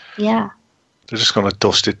 Yeah. They're just going to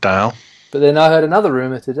dust it down. But then I heard another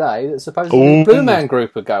rumour today that supposedly Blue Man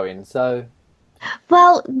Group are going. So.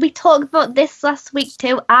 Well, we talked about this last week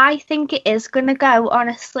too. I think it is going to go,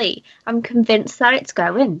 honestly. I'm convinced that it's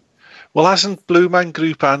going. Well, hasn't Blue Man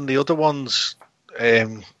Group and the other ones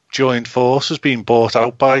joined forces being bought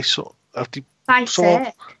out by someone?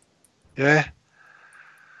 Yeah.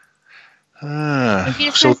 If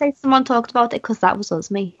you're just going to say someone talked about it because that was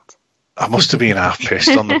us, mate. I must have been half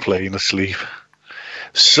pissed on the plane asleep.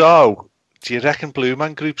 So, do you reckon Blue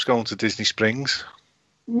Man Group's going to Disney Springs?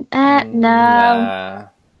 No. Nah.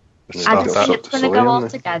 I just think it's going to go all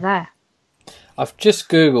together. I've just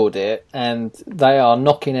Googled it, and they are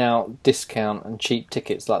knocking out discount and cheap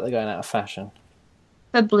tickets like they're going out of fashion.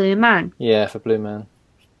 For Blue Man? Yeah, for Blue Man.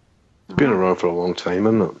 Been around for a long time,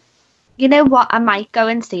 isn't it? You know what? I might go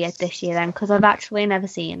and see it this year then, because I've actually never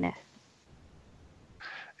seen it.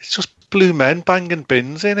 It's just blue men banging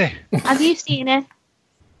bins, innit? Have you seen it?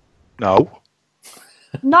 No.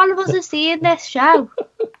 None of us have seen this show.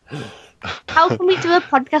 How can we do a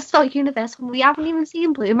podcast about Universal when we haven't even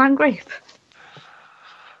seen Blue Man Group?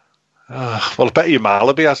 Well, I bet you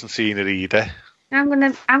Malaby hasn't seen it either. I'm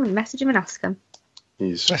gonna message him and ask him.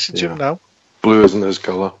 Message him now. Blue isn't his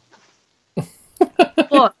colour.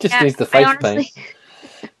 But, Just needs the face paint.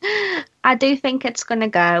 I do think it's gonna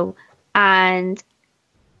go, and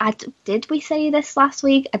did we say this last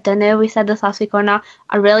week? I don't know if we said this last week or not.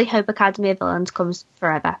 I really hope Academy of Villains comes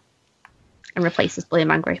forever and replaces Blue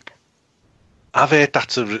Man Group. I've heard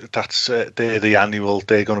that's the annual.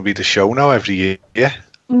 They're going to be the show now every year. Yeah.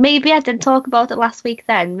 Maybe I didn't talk about it last week.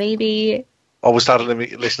 Then maybe. I was starting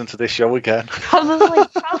to listen to this show again.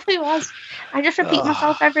 Probably was. I just repeat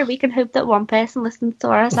myself every week and hope that one person listens to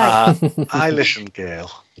our side. I listened,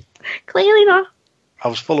 girl. Clearly not. I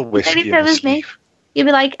was full of whiskey. It was me. You'd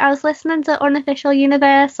be like, I was listening to Unofficial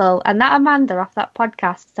Universal, and that Amanda off that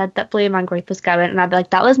podcast said that Blue Man Group was going, and I'd be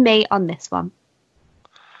like, that was me on this one.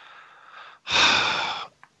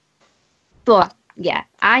 But yeah,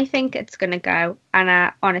 I think it's gonna go, and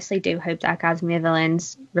I honestly do hope that Academy of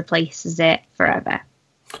Villains replaces it forever.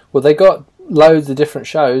 Well, they got loads of different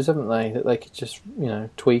shows, haven't they? That they could just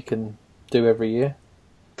tweak and do every year.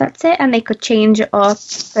 That's it, and they could change it up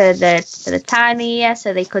for the time of year,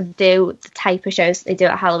 so they could do the type of shows they do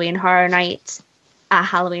at Halloween Horror Nights at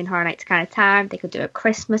Halloween Horror Nights kind of time. They could do a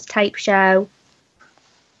Christmas type show,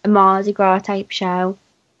 a Mardi Gras type show.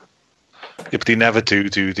 Yeah, but they never do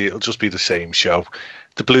they? It'll just be the same show.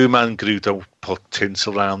 The Blue Man Group don't put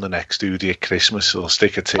tinsel around the necks, do they, at Christmas, or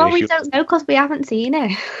stick a turkey? Well, we don't know because we haven't seen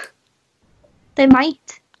it. They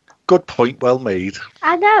might. Good point, well made.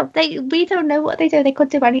 I know. We don't know what they do. They could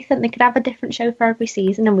do anything. They could have a different show for every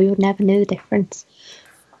season and we would never know the difference.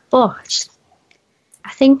 But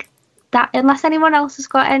I think that unless anyone else has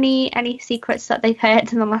got any secrets that they've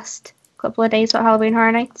heard in the last couple of days about Halloween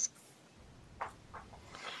Horror Nights.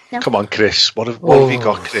 No? Come on, Chris. What have you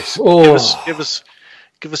got, Chris? Give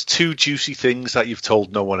us two juicy things that you've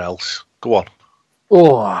told no one else. Go on.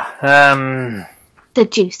 The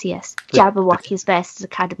juiciest. Jabberwockies versus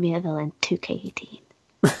Academy of Villains 2K18.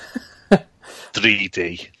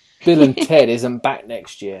 3D. Bill and Ted isn't back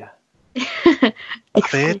next year. I've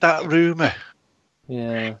heard that rumour.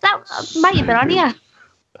 Yeah. That might have been on here.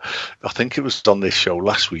 I think it was on this show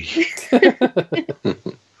last week.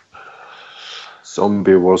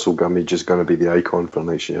 Zombie Wuzzle Gummidge is going to be the icon for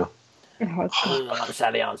next year. I'm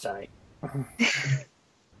sorry.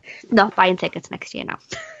 Not buying tickets next year now.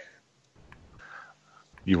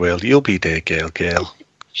 You will. You'll be there, girl.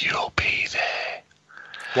 You'll be there.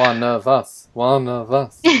 One of us.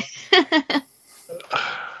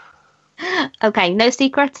 Okay, no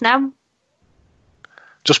secrets now?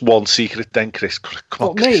 Just one secret then, Chris. Come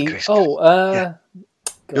on, me? Chris. Gosh.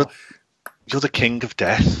 You're the king of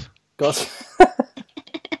death. Gosh.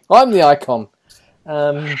 I'm the icon.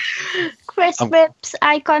 Chris Rips,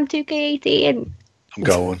 Icon 2K18. I'm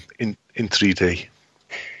going in 3D.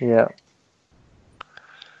 Yeah.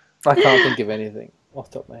 I can't think of anything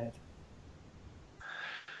off the top of my head.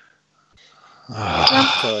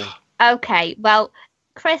 Sorry. Okay, well,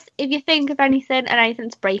 Chris, if you think of anything and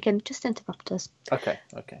anything's breaking, just interrupt us. Okay.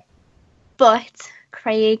 But,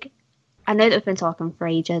 Craig, I know that we've been talking for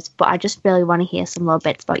ages, but I just really want to hear some more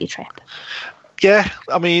bits about your trip. Yeah,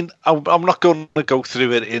 I mean, I'm not going to go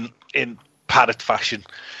through it in parrot fashion.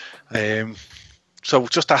 So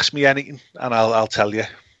just ask me anything and I'll tell you.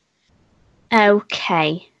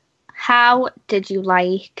 Okay. How did you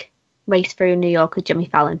like Race Through New York with Jimmy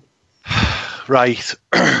Fallon? Right.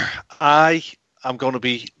 I am going to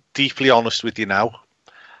be deeply honest with you now.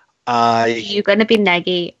 You're going to be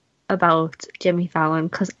neggy about Jimmy Fallon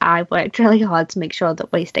because I worked really hard to make sure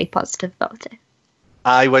that we stay positive about it.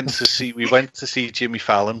 We went to see Jimmy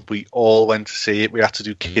Fallon. We all went to see it. We had to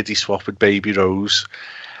do kiddie swap with Baby Rose.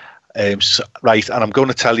 Right, and I'm going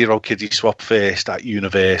to tell you about kiddie swap first at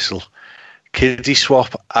Universal. Kiddie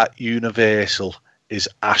swap at Universal is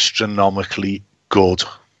astronomically good.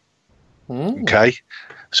 Okay,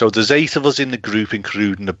 so there's 8 of us in the group,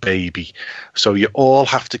 including the baby. So you all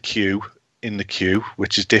have to queue in the queue,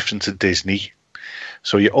 which is different to Disney.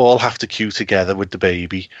 So you all have to queue together with the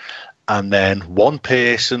baby. And then one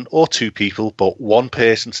person or 2 people, but one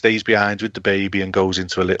person stays behind with the baby and goes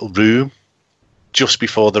into a little room just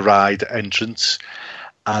before the ride entrance.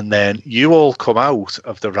 And then you all come out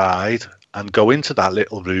of the ride and go into that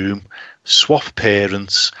little room, swap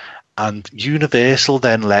parents, And Universal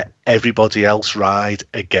then let everybody else ride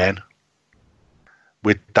again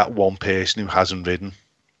with that one person who hasn't ridden.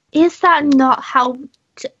 Is that not how...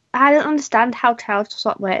 I don't understand how Tales to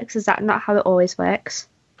Swap works. Is that not how it always works?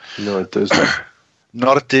 No, it doesn't.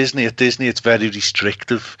 Not at Disney. At Disney, it's very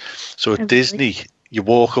restrictive. So at Disney, you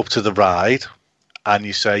walk up to the ride and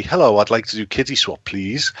you say, hello, I'd like to do kiddie swap,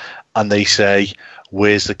 please. And they say,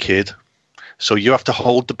 where's the kid? So you have to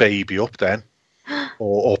hold the baby up then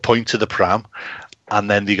or point to the pram. And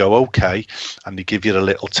then they go, okay. And they give you a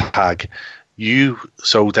little tag.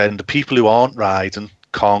 So then the people who aren't riding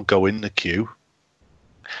can't go in the queue.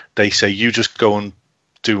 They say, you just go and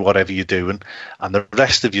do whatever you're doing, and the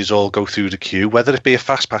rest of you all go through the queue, whether it be a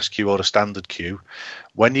fast pass queue or a standard queue.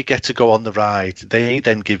 When you get to go on the ride, they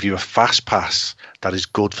then give you a fast pass that is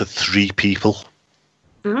good for 3 people.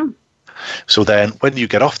 Mm. So then when you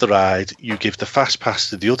get off the ride, you give the fast pass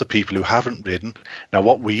to the other people who haven't ridden. Now,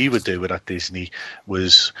 what we were doing at Disney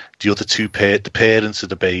was the other two the parents of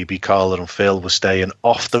the baby, Carla and Phil, were staying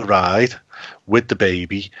off the ride with the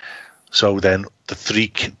baby. So then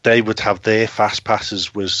they would have their fast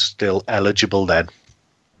passes was still eligible then.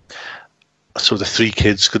 So the 3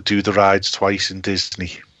 kids could do the rides twice in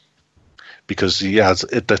Disney because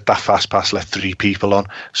that fast pass let 3 people on.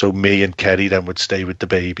 So me and Kerry then would stay with the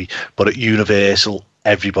baby. But at Universal,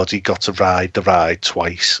 everybody got to ride the ride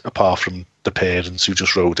twice, apart from the parents who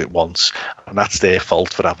just rode it once. And that's their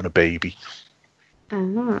fault for having a baby.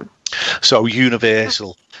 Mm. So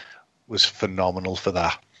Universal was phenomenal for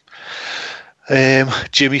that.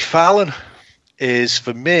 Jimmy Fallon is,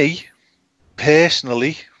 for me,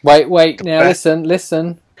 personally... Wait. Now,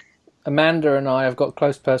 listen. Amanda and I have got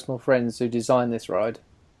close personal friends who designed this ride.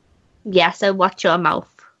 Yeah, so watch your mouth.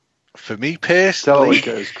 For me, Tell how personally... it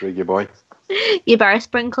goes, Craigie boy. You better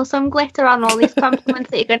sprinkle some glitter on all these compliments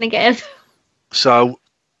that you're going to give. So,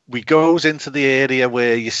 we goes into the area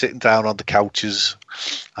where you're sitting down on the couches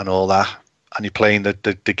and all that, and you're playing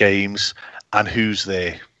the games, and who's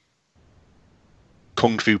there?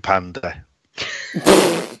 Kung Fu Panda.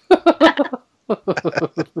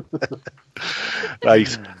 Right.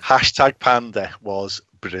 Hashtag Panda was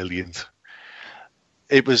brilliant.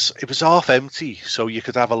 It was half empty, so you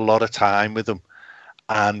could have a lot of time with them.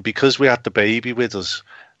 And because we had the baby with us,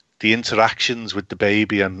 the interactions with the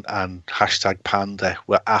baby and hashtag Panda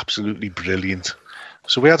were absolutely brilliant.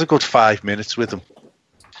 So we had a good 5 minutes with them.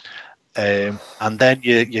 And then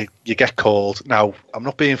you get called. Now, I'm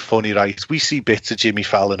not being funny, right? We see bits of Jimmy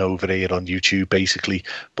Fallon over here on YouTube, basically,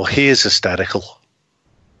 but he is hysterical.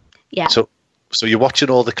 Yeah. So you're watching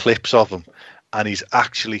all the clips of him, and he's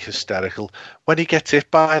actually hysterical. When he gets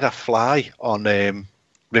hit by that fly on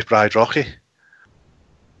Rip Ride Rocky,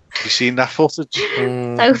 have you seen that footage?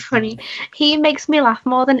 So funny. He makes me laugh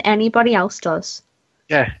more than anybody else does.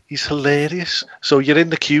 Yeah, he's hilarious. So you're in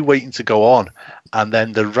the queue waiting to go on, and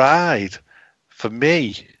then the ride, for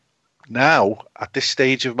me, now, at this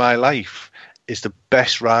stage of my life, is the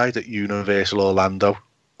best ride at Universal Orlando.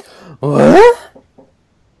 What?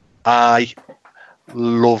 I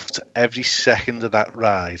loved every second of that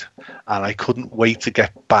ride, and I couldn't wait to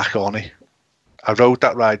get back on it. I rode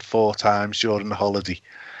that ride 4 times during the holiday.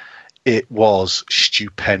 It was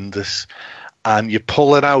stupendous. And you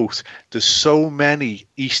pull it out, there's so many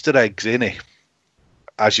Easter eggs in it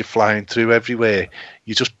as you're flying through everywhere.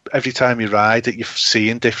 Every time you ride it, you're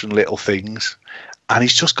seeing different little things. And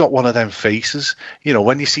he's just got one of them faces. You know,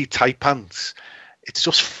 when you see tight pants, it's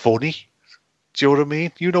just funny. Do you know what I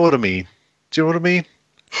mean? You know what I mean? Do you know what I mean?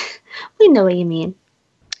 We know what you mean.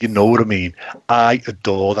 You know what I mean? I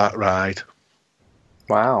adore that ride.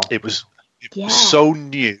 Wow. It was so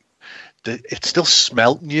new that it still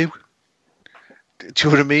smelt new. Do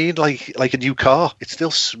you know what I mean? Like a new car. It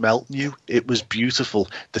still smelt new. It was beautiful.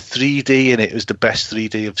 The 3D in it was the best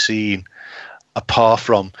 3D I've seen, apart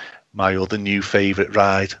from my other new favourite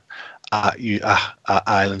ride at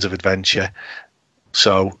Islands of Adventure.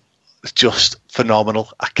 So, it's just phenomenal.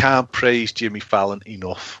 I can't praise Jimmy Fallon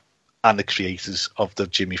enough, and the creators of the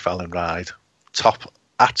Jimmy Fallon ride.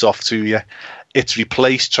 Hats off to you. It's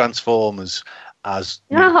replaced Transformers as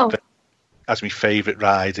my favourite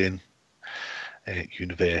ride in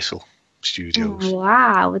Universal Studios.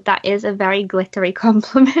 Wow, that is a very glittery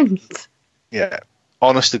compliment. Yeah,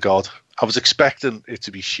 honest to God, I was expecting it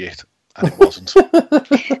to be shit, and it wasn't.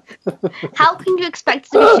 How can you expect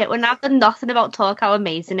it to be shit when I've done nothing about talk how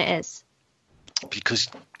amazing it is? Because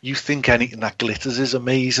you think anything that glitters is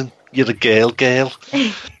amazing. You're a girl.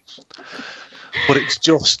 But it's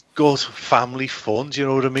just good family fun, do you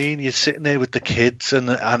know what I mean? You're sitting there with the kids and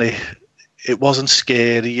it wasn't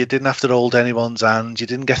scary. You didn't have to hold anyone's hand. You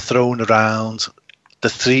didn't get thrown around.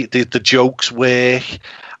 the jokes work.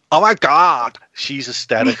 Oh my God, she's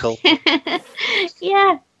hysterical.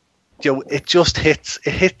 Yeah. It just hits.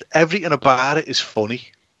 It hit everything about it is funny.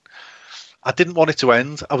 I didn't want it to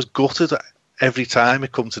end. I was gutted every time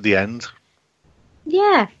it come to the end.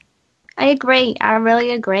 Yeah, I agree. I really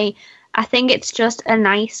agree. I think it's just a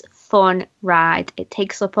nice, fun ride. It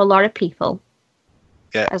takes up a lot of people.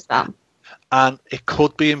 Yeah. As well. And it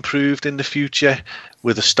could be improved in the future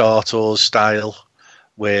with a Star Tours style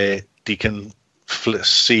where they can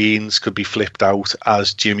scenes could be flipped out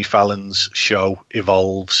as Jimmy Fallon's show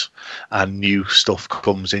evolves and new stuff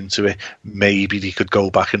comes into it. Maybe they could go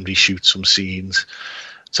back and reshoot some scenes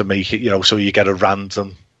to make it, so you get a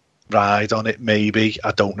random ride on it. Maybe,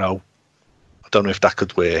 I don't know if that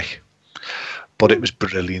could work, but it was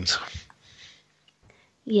brilliant.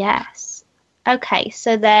 Yes. Okay,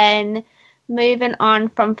 so then moving on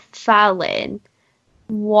from Fallon,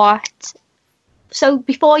 so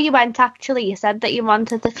before you went, actually, you said that you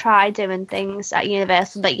wanted to try doing things at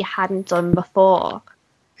Universal that you hadn't done before.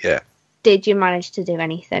 Yeah. Did you manage to do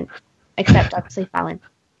anything? Except, obviously, Fallon.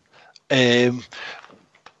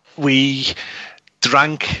 We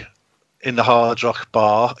drank in the Hard Rock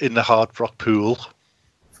bar, in the Hard Rock pool.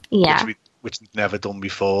 Yeah. Which we'd never done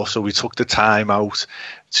before. So we took the time out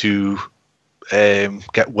to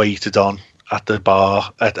get waited on at the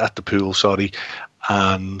bar, at the pool,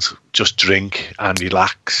 and just drink and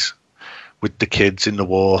relax with the kids in the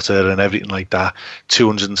water and everything like that.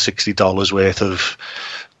 $260 worth of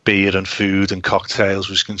beer and food and cocktails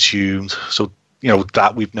was consumed. So,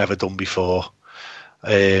 that we've never done before.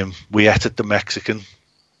 We ate at the Mexican.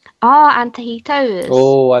 Oh, Antojitos.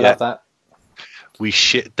 Oh, I love that.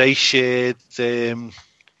 They shared,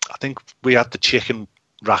 I think we had the chicken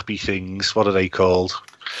wrappy things. What are they called?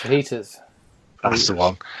 Fajitas. That's the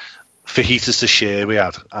one. Fajitas to share we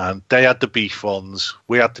had, and they had the beef ones,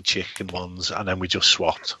 we had the chicken ones, and then we just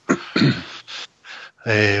swapped.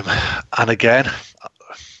 And again,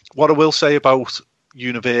 what I will say about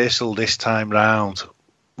Universal this time round,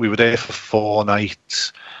 we were there for 4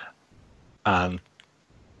 nights, and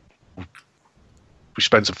we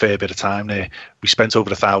spent a fair bit of time there. We spent over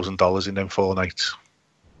 $1,000 in them 4 nights.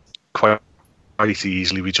 Quite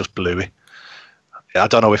easily, we just blew it. I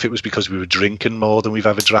don't know if it was because we were drinking more than we've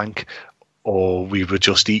ever drank, or we were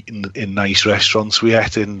just eating in nice restaurants. We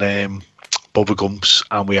ate in Bubba Gump's,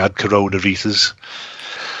 and we had Corona Ritas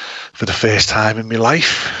for the first time in my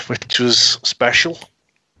life, which was special.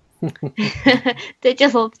 Did you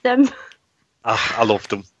love them? I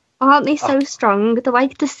loved them. Aren't they so strong? They're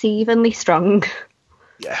like deceivingly strong.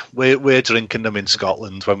 Yeah, we're drinking them in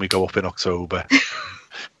Scotland when we go up in October.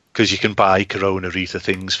 Because you can buy Corona Rita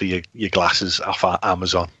things for your glasses off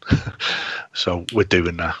Amazon. So we're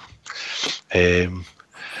doing that.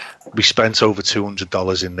 We spent over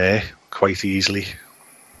 $200 in there quite easily.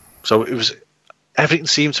 So everything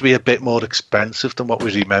seemed to be a bit more expensive than what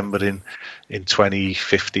we remember in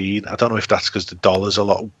 2015. I don't know if that's because the dollar's a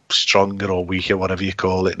lot stronger or weaker, whatever you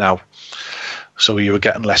call it now. So you were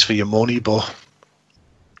getting less for your money, but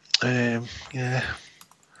yeah.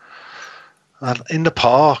 And in the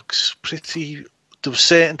parks, there were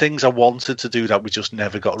certain things I wanted to do that we just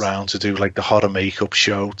never got around to do, like the horror makeup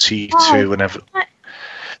show, T2, and everything.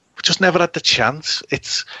 We just never had the chance.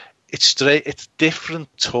 It's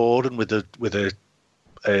different touring with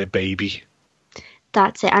a baby.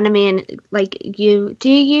 That's it. And I mean, do you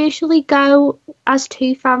usually go as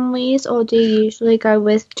 2 families, or do you usually go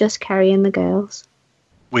with just Kerry and the girls?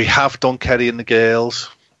 We have done Kerry and the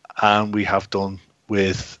girls, and we have done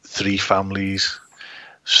with 3 families.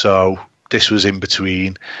 So this was in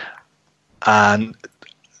between, and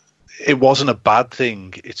it wasn't a bad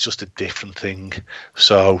thing, it's just a different thing.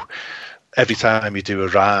 So every time you do a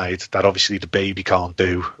ride that obviously the baby can't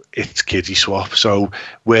do, it's kiddie swap. So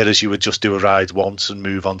whereas you would just do a ride once and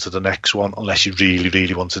move on to the next one, unless you really,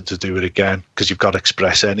 really wanted to do it again, because you've got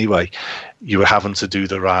Express anyway, you were having to do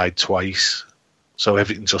the ride twice. So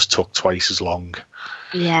everything just took twice as long.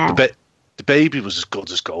 Yeah. The baby was as good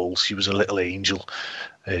as gold. She was a little angel.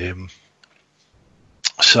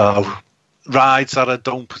 So rides that I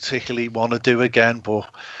don't particularly want to do again, but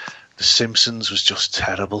The Simpsons was just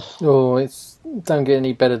terrible. Oh, it's don't get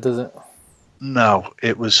any better, does it? No,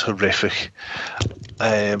 it was horrific.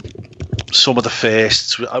 Some of the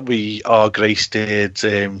firsts, our Grace did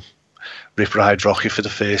Rip Ride Rocky for the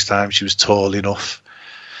first time. She was tall enough.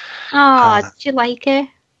 Oh, did you like it?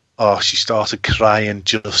 Oh, she started crying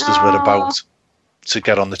just as we're about to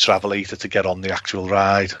get on the Travelator to get on the actual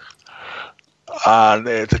ride. And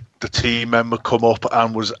the team member come up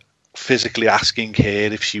and was physically asking her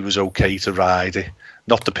if she was okay to ride it,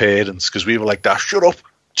 not the parents, because we were like, "Dad, shut up,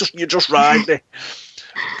 you just ride it."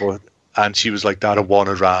 And she was like, "Dad, I want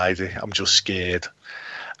to ride it. I'm just scared."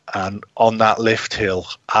 And on that lift hill,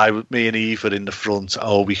 me and Eve were in the front.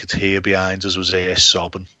 All we could hear behind us was her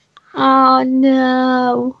sobbing. Oh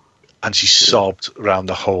no! And she sobbed around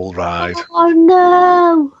the whole ride. Oh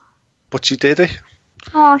no! But she did it.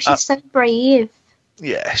 Oh, she's so brave.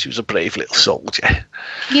 Yeah, she was a brave little soldier.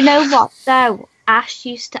 You know what, though? Ash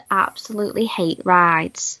used to absolutely hate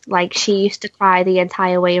rides. Like, she used to cry the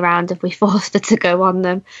entire way around if we forced her to go on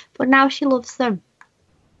them. But now she loves them.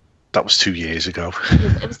 That was 2 years ago.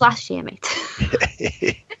 It was last year, mate.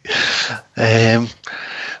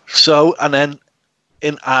 So, and then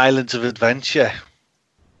in Islands of Adventure,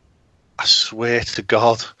 I swear to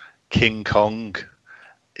God, King Kong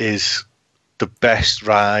is the best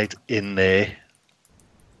ride in there.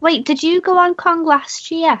 Wait, did you go on Kong last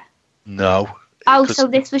year? No. Oh, so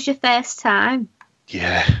this was your first time?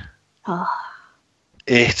 Yeah. Oh.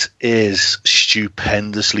 It is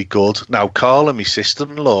stupendously good. Now, Carla, my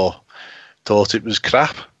sister-in-law, thought it was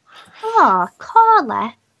crap. Oh,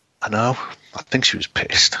 Carla. I know. I think she was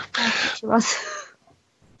pissed. She was.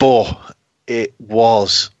 But it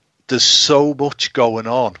was. There's so much going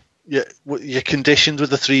on. You're conditioned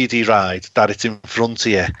with a 3D ride that it's in front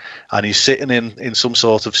of you and you're sitting in some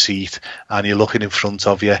sort of seat and you're looking in front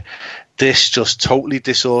of you. This just totally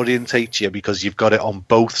disorientates you because you've got it on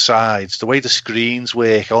both sides. The way the screens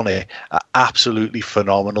work on it are absolutely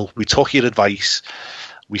phenomenal. We took your advice.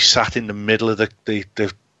 We sat in the middle of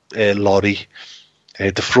the lorry.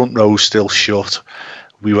 The front row's still shut.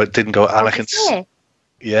 Didn't go. And I can.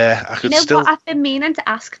 Yeah, I could still. What I've been meaning to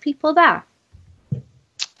ask people that.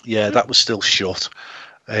 Yeah, that was still shut.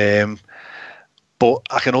 But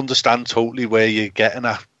I can understand totally where you're getting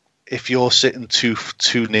at. If you're sitting too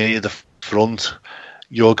near the front,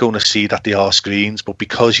 you're going to see that they are screens. But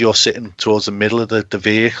because you're sitting towards the middle of the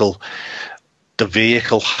vehicle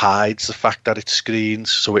hides the fact that it's screens,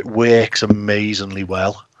 so it works amazingly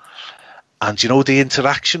well. And you know the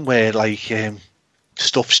interaction where like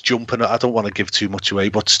stuff's jumping. I don't want to give too much away,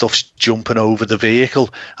 but stuff's jumping over the vehicle,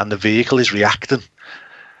 and the vehicle is reacting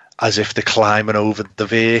as if they're climbing over the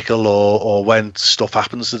vehicle, or when stuff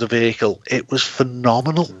happens to the vehicle. It was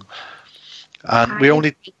phenomenal. And we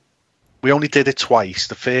only did it twice.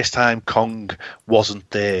 The first time Kong wasn't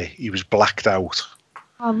there, he was blacked out.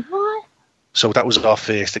 What? So that was our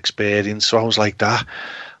first experience. So I was like, that.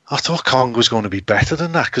 I thought Kong was going to be better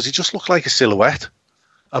than that because he just looked like a silhouette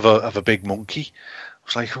of a big monkey. I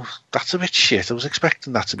was like, oh, that's a bit shit. I was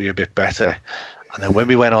expecting that to be a bit better. And then when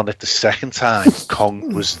we went on it the second time,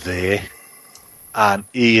 Kong was there. And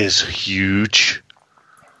he is huge.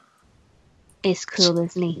 He's cool,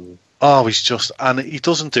 isn't he? Oh, and he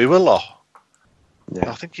doesn't do a lot. Yeah.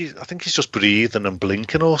 I think he's just breathing and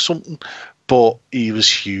blinking or something. But he was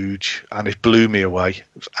huge, and it blew me away. It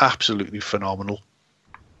was absolutely phenomenal.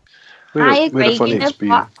 I agree. You know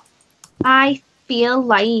what? I feel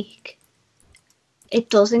like it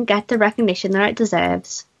doesn't get the recognition that it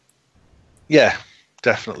deserves. Yeah,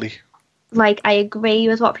 definitely. Like, I agree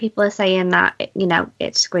with what people are saying, that, you know,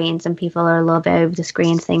 it's screens and people are a little bit over the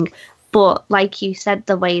screen thing. But, like you said,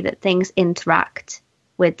 the way that things interact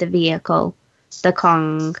with the vehicle, the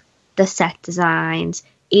Kong, the set designs,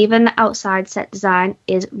 even the outside set design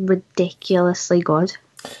is ridiculously good.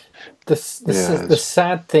 The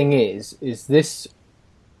sad thing is this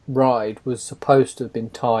ride was supposed to have been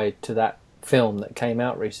tied to that film that came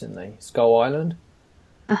out recently, Skull Island.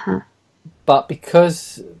 Uh-huh. But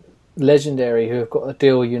because Legendary, who have got a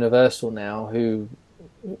deal with Universal now, who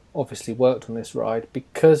obviously worked on this ride,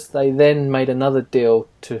 because they then made another deal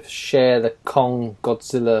to share the Kong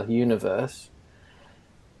Godzilla universe,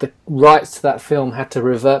 the rights to that film had to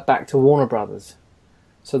revert back to Warner Brothers.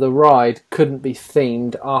 So the ride couldn't be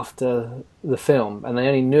themed after the film, and they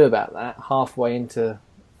only knew about that halfway into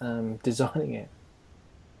designing it.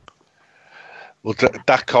 Well,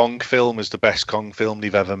 that Kong film is the best Kong film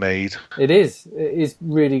they've ever made. It is. It is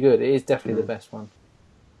really good. It is definitely the best one.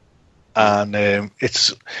 And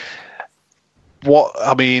it's what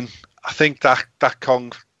I mean. I think that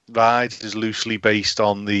Kong ride is loosely based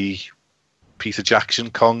on the Peter Jackson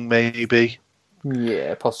Kong, maybe.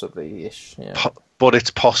 Yeah, possibly ish. Yeah. But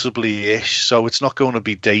it's possibly ish, so it's not going to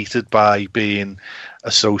be dated by being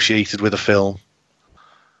associated with a film.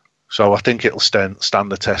 So I think it'll stand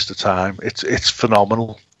the test of time. It's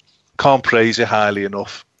phenomenal. Can't praise it highly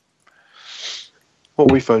enough.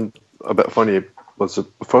 What we found a bit funny was the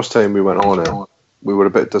first time we went on it, we were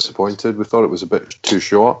a bit disappointed. We thought it was a bit too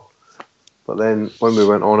short. But then when we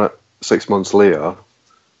went on it 6 months later,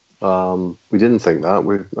 We didn't think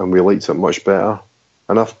that, and we liked it much better.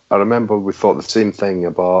 And I remember we thought the same thing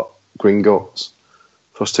about Gringotts.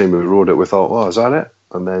 First time we rode it, we thought, "Oh, is that it?"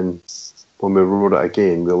 And then when we rode it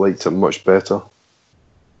again, we liked it much better.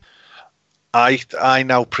 I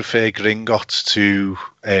now prefer Gringotts to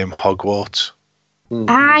Hogwarts.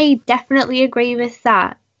 I definitely agree with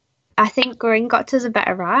that. I think Gringotts is a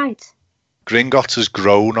better ride. Gringotts has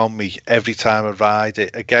grown on me every time I ride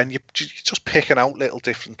it. Again, you're just picking out little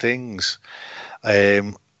different things,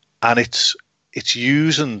 and it's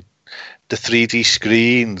using the 3D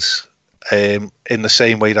screens in the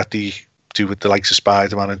same way that they do with the likes of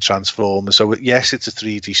Spider-Man and Transformers. So yes, it's a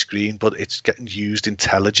 3D screen, but it's getting used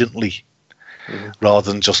intelligently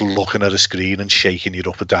rather than just looking at a screen and shaking it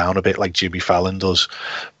up and down a bit like Jimmy Fallon does.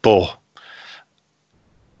 But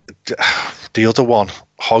the other one,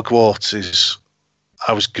 Hogwarts,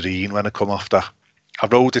 I was green when I come off that. I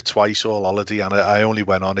rode it twice all holiday, and I only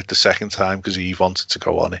went on it the second time because Eve wanted to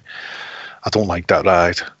go on it. I don't like that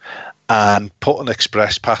ride. And putting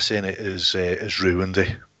Express Pass in it has ruined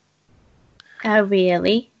it. Oh,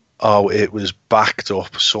 really? Oh, it was backed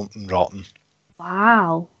up, something rotten.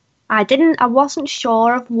 Wow. I wasn't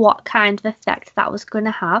sure of what kind of effect that was going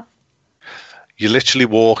to have. You're literally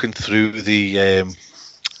walking through the,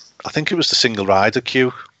 I think it was the single rider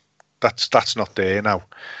queue. That's not there now.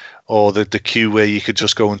 Or the queue where you could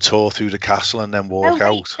just go and tour through the castle and then walk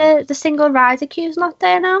out. The single rider queue's not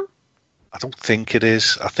there now? I don't think it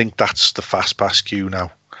is. I think that's the fast pass queue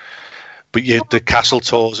now. But yeah, the castle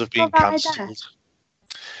tours have been cancelled.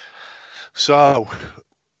 So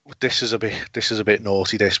this is a bit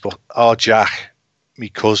naughty. But our Jack, my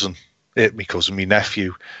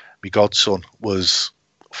nephew, my godson, was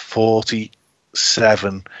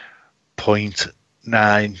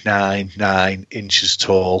 47.999 inches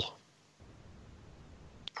tall.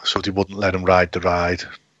 So they wouldn't let him ride the ride.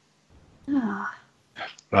 Oh.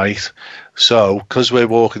 Right. So, because we're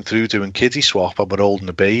walking through doing kiddie swap and we're holding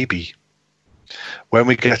a baby, when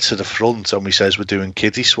we get to the front and we says we're doing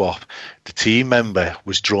kiddie swap, the team member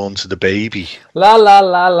was drawn to the baby. La la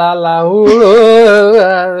la la la.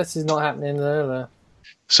 Ooh, this is not happening.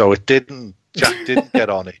 So Jack didn't get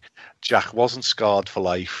on it. Jack wasn't scarred for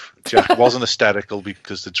life. Jack wasn't hysterical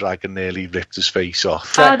because the dragon nearly ripped his face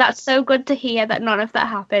off. Oh, that's so good to hear that none of that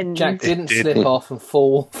happened. Jack didn't slip off and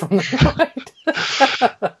fall from the ride.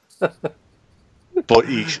 But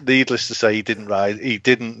needless to say, he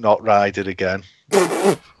didn't not ride it again.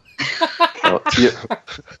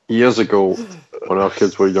 Years ago, when our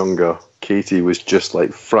kids were younger, Katie was just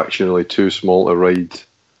like fractionally too small to ride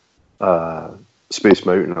Space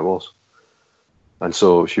Mountain, it was. And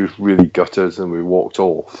so she was really gutted, and we walked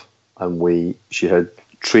off, and she had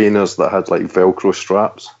trainers that had like Velcro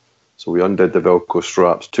straps. So we undid the Velcro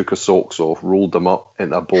straps, took her socks off, rolled them up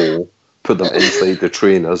in a bowl, put them inside the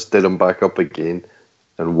trainers, did them back up again,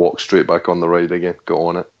 and walked straight back on the ride again, got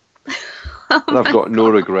on it. And I've got no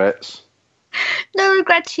regrets. No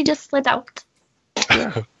regrets, she just slid out.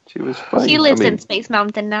 Yeah, she was fine. She lives in Space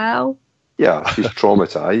Mountain now. Yeah, she's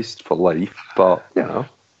traumatised for life, but, you know.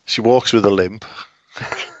 She walks with a limp.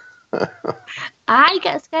 I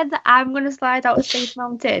get scared that I'm going to slide out of Space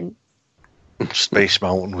Mountain. Space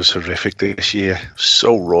Mountain was horrific this year.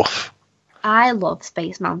 So rough. I love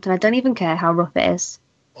Space Mountain. I don't even care how rough it is.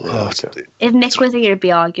 Oh, if Nick was here, he'd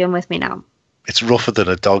be arguing with me now. It's rougher than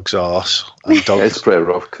a dog's arse. It's pretty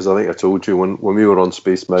rough, because I think I told you when we were on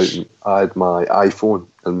Space Mountain, I had my iPhone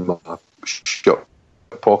in my short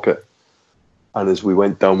pocket, and as we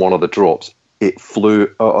went down one of the drops, it flew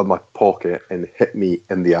out of my pocket and hit me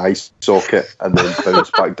in the eye socket and then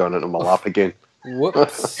bounced back down into my lap again.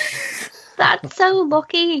 Whoops. That's so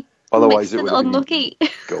lucky. Otherwise, it would have unlucky.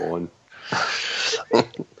 Gone.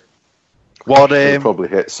 What? Probably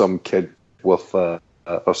hit some kid with her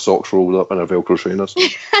socks rolled up in her Velcro trainers.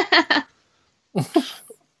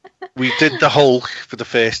 We did the Hulk for the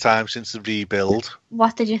first time since the rebuild.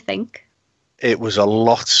 What did you think? It was a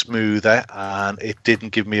lot smoother, and it didn't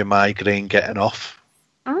give me a migraine getting off.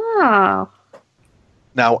 Oh.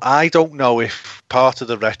 Now, I don't know if part of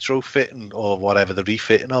the retrofitting or whatever, the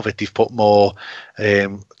refitting of it, they've put more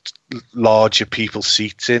larger people's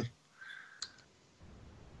seats in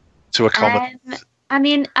to accommodate. I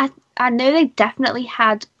mean, I know they definitely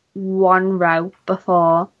had one row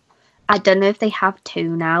before. I don't know if they have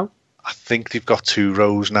two now. I think they've got 2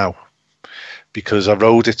 rows now. Because I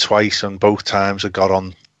rode it twice and both times I got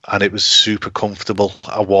on and it was super comfortable.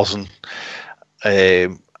 I wasn't, I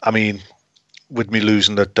mean, with me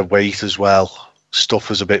losing the weight as well, stuff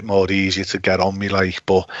was a bit more easier to get on me, like,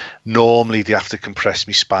 but normally they have to compress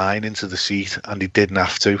my spine into the seat and they didn't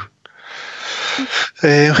have to.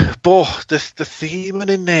 But the theming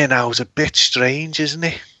in there now is a bit strange, isn't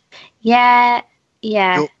it? Yeah.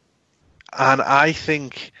 And I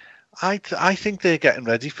think they're getting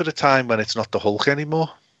ready for the time when it's not the Hulk anymore.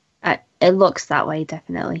 It looks that way,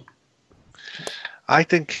 definitely. I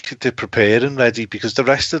think they're prepared and ready because the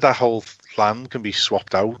rest of that whole land can be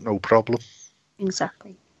swapped out, no problem.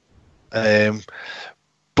 Exactly.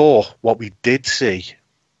 But what we did see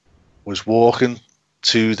was walking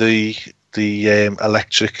to the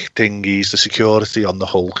electric thingies, the security on the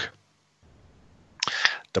Hulk.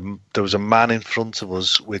 There was a man in front of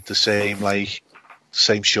us with the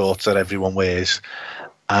same shorts that everyone wears,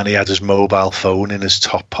 and he had his mobile phone in his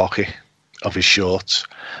top pocket of his shorts,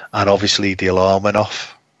 and obviously the alarm went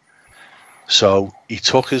off. So he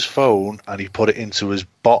took his phone and he put it into his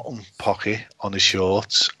bottom pocket on his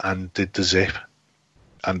shorts and did the zip,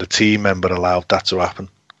 and the team member allowed that to happen.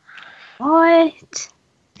 What?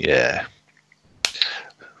 Yeah.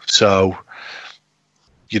 So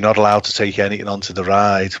you're not allowed to take anything onto the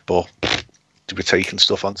ride, but we're taking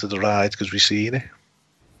stuff onto the ride because we've seen it.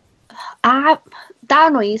 That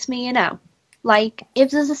annoys me, you know. Like,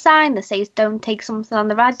 if there's a sign that says don't take something on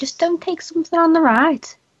the ride, just don't take something on the ride.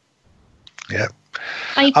 Yeah.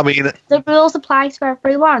 Like, I mean, the rules apply to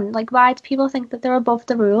everyone. Like, why do people think that they're above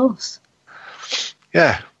the rules?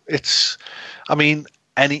 yeah,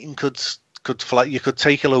 anything could fly. You could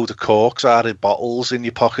take a load of corks out of bottles in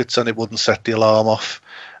your pockets and it wouldn't set the alarm off,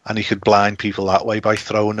 and you could blind people that way by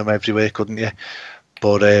throwing them everywhere, couldn't you?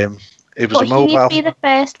 But it was a mobile. He'd be the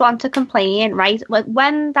first one to complain, right?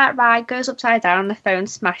 When that ride goes upside down and the phone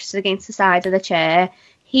smashes against the side of the chair,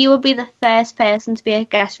 he would be the first person to be at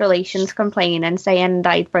guest relations complaining, saying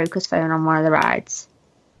that he'd broke his phone on one of the rides.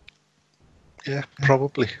 Yeah,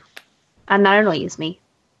 probably. And that annoys me.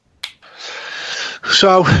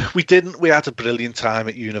 So we had a brilliant time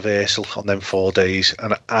at Universal on them 4 days,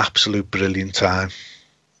 an absolute brilliant time.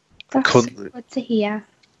 That's good to hear.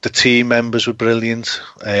 The team members were brilliant.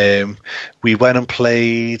 We went and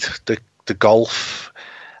played the golf,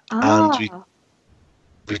 and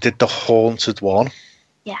we did the haunted one.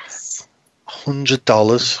 Yes.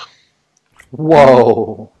 $100.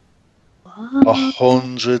 Whoa.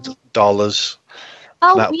 $100.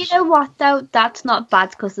 Oh, you know what though? That's not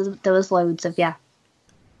bad because there was loads of you.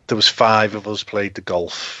 There was 5 of us played the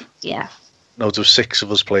golf. Yeah. No, there was 6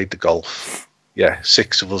 of us played the golf. Yeah,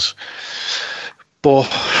 6 of us. But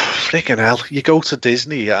freaking hell, you go to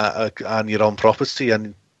Disney and you're on property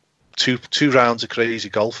and two rounds of crazy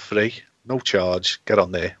golf free, no charge. Get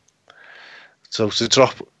on there. So to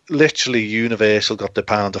drop, literally, Universal got the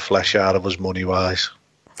pound of flesh out of us money wise.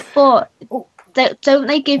 But don't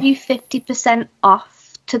they give you 50%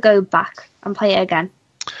 off to go back and play it again?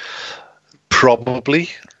 Probably.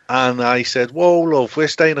 And I said, "Whoa, love, we're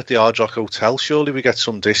staying at the Hard Rock Hotel. Surely we get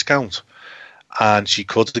some discount." And she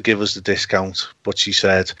could give us the discount, but she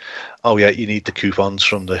said, "Oh yeah, you need the coupons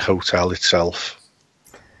from the hotel itself."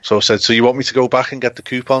 So I said, "So you want me to go back and get the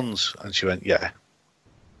coupons?" And she went, "Yeah."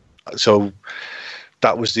 So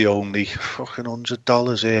that was the only fucking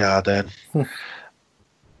 $100 he had then.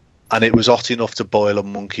 And it was hot enough to boil a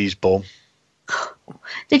monkey's bum.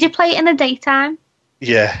 Did you play it in the daytime?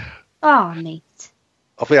 Yeah. Oh, neat.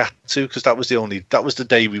 We had to, because that was the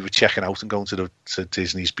day we were checking out and going to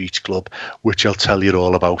Disney's Beach Club, which I'll tell you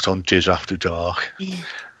all about on Jizz After Dark.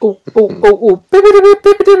 Oh.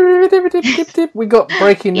 We got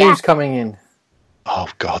breaking news coming in. Oh,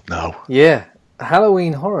 God, no. Yeah.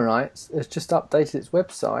 Halloween Horror Nights has just updated its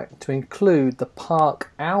website to include the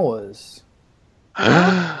park hours.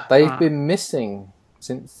 They've been missing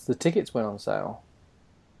since the tickets went on sale.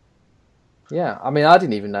 Yeah, I mean, I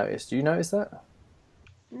didn't even notice. Do you notice that?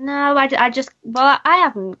 No, I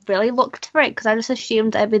haven't really looked for it because I just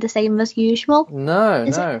assumed it'd be the same as usual.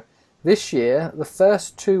 No. This year, the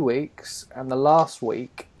first 2 weeks and the last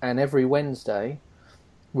week and every Wednesday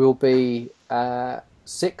will be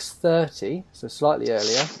 6:30, so slightly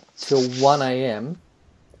earlier, till 1 a.m.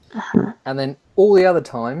 And then all the other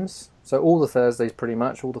times, so all the Thursdays pretty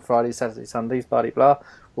much, all the Fridays, Saturdays, Sundays, blah, blah, blah,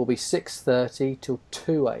 will be 6:30 till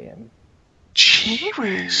 2 a.m.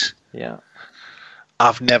 Jeez. Yeah.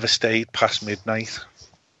 I've never stayed past midnight.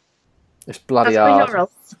 It's bloody That's hard.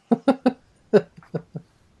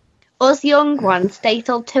 Us young ones stay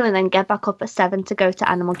till 2 and then get back up at 7 to go to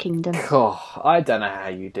Animal Kingdom. Oh, I don't know how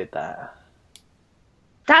you did that.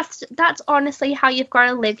 That's honestly how you've got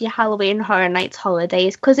to live your Halloween Horror Nights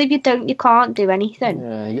holidays. Because if you don't, you can't do anything.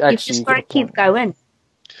 Yeah, you've just got to keep going.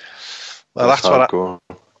 Well, that's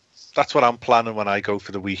what I'm planning when I go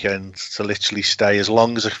for the weekend, to literally stay as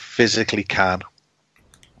long as I physically can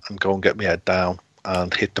and go and get my head down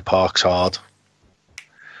and hit the parks hard.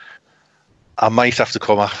 I might have to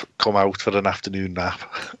come out for an afternoon nap.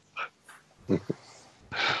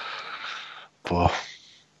 But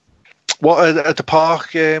what at the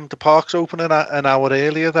park? The park's opening an hour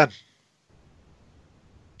earlier then.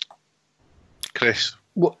 Chris,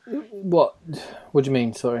 What do you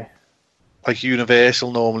mean? Sorry. like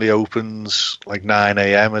Universal normally opens like 9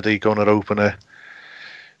 a.m. Are they going to open it?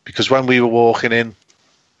 Because when we were walking in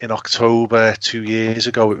October 2 years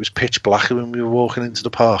ago, it was pitch black when we were walking into the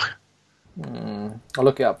park. I'll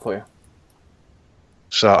look it up for you.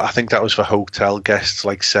 So I think that was for hotel guests,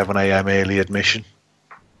 like 7 a.m. early admission.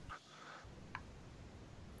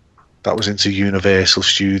 That was into Universal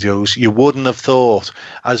Studios. You wouldn't have thought,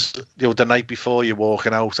 as you know, the night before you're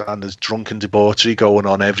walking out and there's drunken debauchery going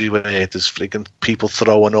on everywhere. There's freaking people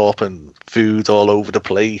throwing up and food all over the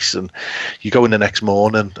place. And you go in the next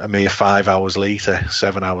morning, a mere 5 hours later,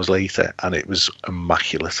 7 hours later, and it was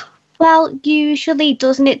immaculate. Well, usually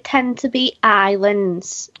doesn't it tend to be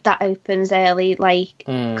Islands that opens early? Like,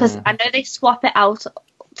 because I know they swap it out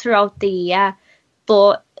throughout the year,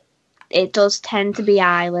 but it does tend to be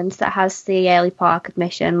Islands that has the early park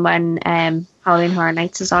admission when Halloween Horror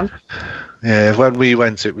Nights is on. Yeah, when we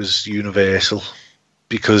went, it was Universal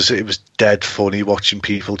because it was dead funny watching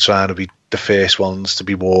people trying to be the first ones to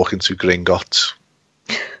be walking to Gringotts.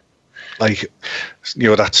 Like, you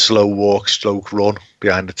know, that slow walk, stroke run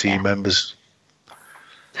behind the team members.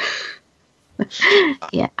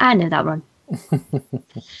 Yeah, I know that run.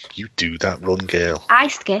 You do that run, girl. I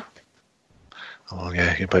skip. Oh,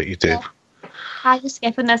 yeah, I bet you do. I just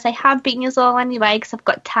skip and I say, have been as all anyway, because I've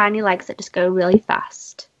got tiny legs that just go really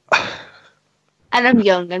fast. And I'm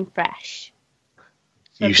young and fresh.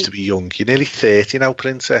 You used to be young. You're nearly 30 now,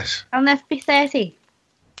 Princess. I'll never be 30.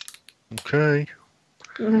 Okay.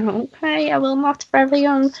 Okay, I will not forever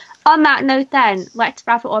young. On that note then, let's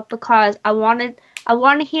wrap it up because I want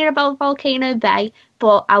to hear about Volcano Bay,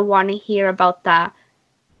 but I want to hear about that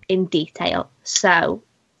in detail. So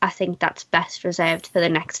I think that's best reserved for the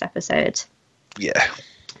next episode. Yeah.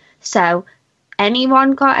 So,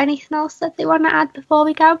 anyone got anything else that they want to add before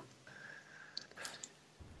we go?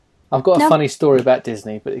 I've got a funny story about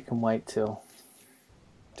Disney, but it can wait till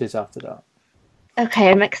Diz After Dark.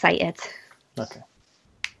 Okay, I'm excited.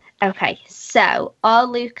 Okay, so our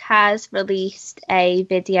Luke has released a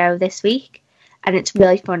video this week, and it's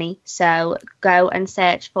really funny. So go and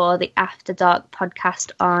search for the After Dark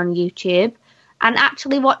podcast on YouTube, and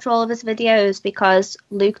actually watch all of his videos because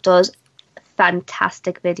Luke does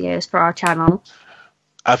fantastic videos for our channel.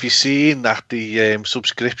 Have you seen that the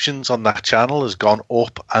subscriptions on that channel has gone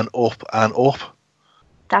up and up and up?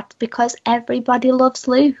 That's because everybody loves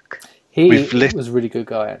Luke. He was a really good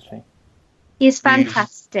guy, actually. He's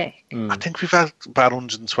fantastic. I think we've had about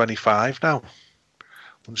 125 now.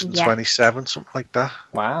 127, something like that.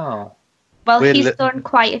 Wow. Well, he's done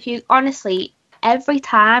quite a few. Honestly, every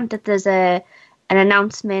time that there's an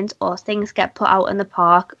announcement or things get put out in the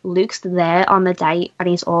park, Luke's there on the day and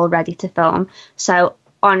he's all ready to film. So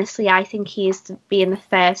honestly, I think he's been the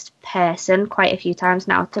first person quite a few times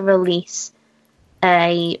now to release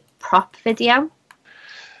a prop video.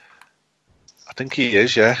 I think he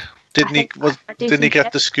is, yeah. Didn't he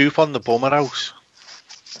get the scoop on the Bummer House?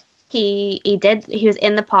 He did. He was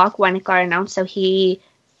in the park when it got announced, so he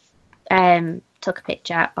took a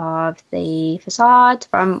picture of the facade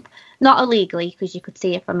from, not illegally because you could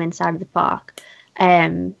see it from inside of the park.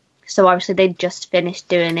 So obviously they just finished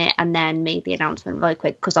doing it and then made the announcement really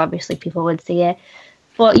quick because obviously people would see it.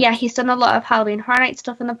 But yeah, he's done a lot of Halloween Horror Nights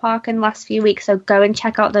stuff in the park in the last few weeks, so go and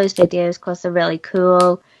check out those videos because they're really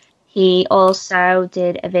cool. He also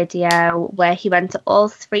did a video where he went to all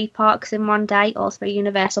three parks in one day, all three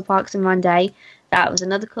Universal parks in one day. That was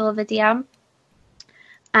another cool video.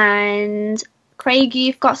 And Craig,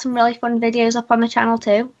 you've got some really fun videos up on the channel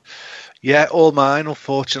too. Yeah, all mine,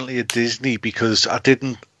 unfortunately, are Disney because I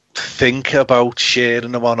didn't think about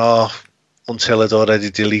sharing them on off until I'd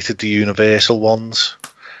already deleted the Universal ones.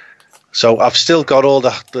 So I've still got all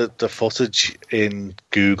the footage in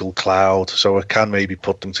Google Cloud, so I can maybe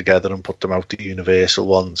put them together and put them out the Universal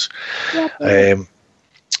ones. Yeah,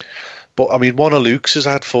 but I mean, one of Luke's has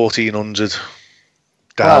had 1,400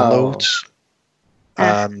 downloads,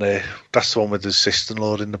 and that's the one with his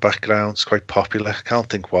sister-in-law in the background. It's quite popular. Can't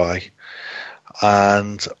think why.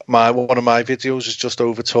 And one of my videos has just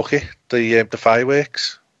overtook it. The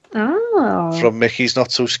fireworks from Mickey's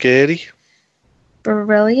Not So Scary.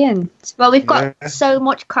 Brilliant. Well, we've got so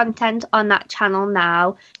much content on that channel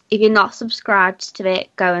now. If you're not subscribed to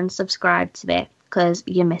it, go and subscribe to it because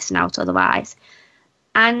you're missing out otherwise.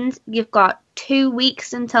 And you've got 2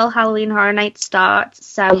 weeks until Halloween Horror Nights starts,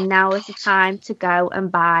 so now is the time to go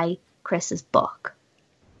and buy Chris's book.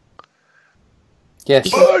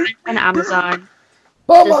 Yes. On Amazon.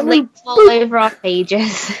 There's links all over our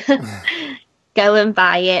pages. Go and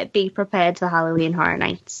buy it. Be prepared for Halloween Horror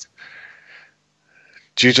Nights.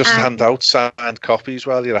 Do you just hand out signed copies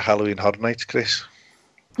while you're at Halloween Horror Nights, Chris?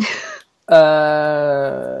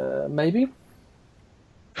 Maybe.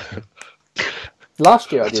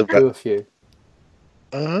 Last year I did do a few.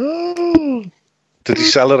 Oh. Did he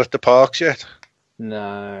sell it at the parks yet?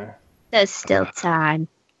 No. There's still time.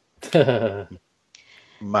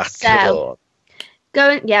 Matt So,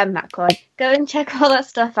 Matt Cord. Go and check all that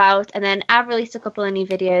stuff out. And then I've released a couple of new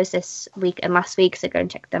videos this week and last week, so go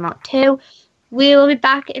and check them out too. We will be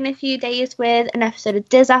back in a few days with an episode of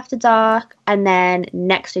Diz After Dark, and then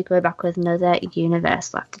next week we're back with another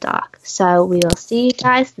Universal After Dark. So we will see you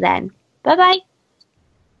guys then. Bye bye.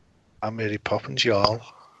 I'm Mary Poppins, y'all.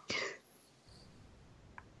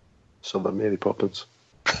 So that Mary Poppins.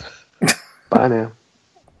 Bye now.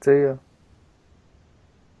 See ya.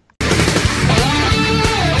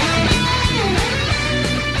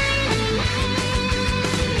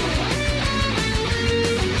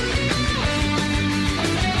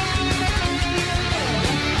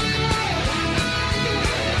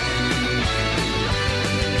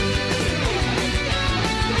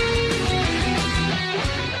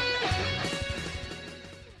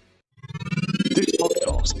 This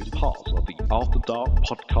podcast is part of the After Dark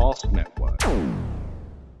Podcast Network.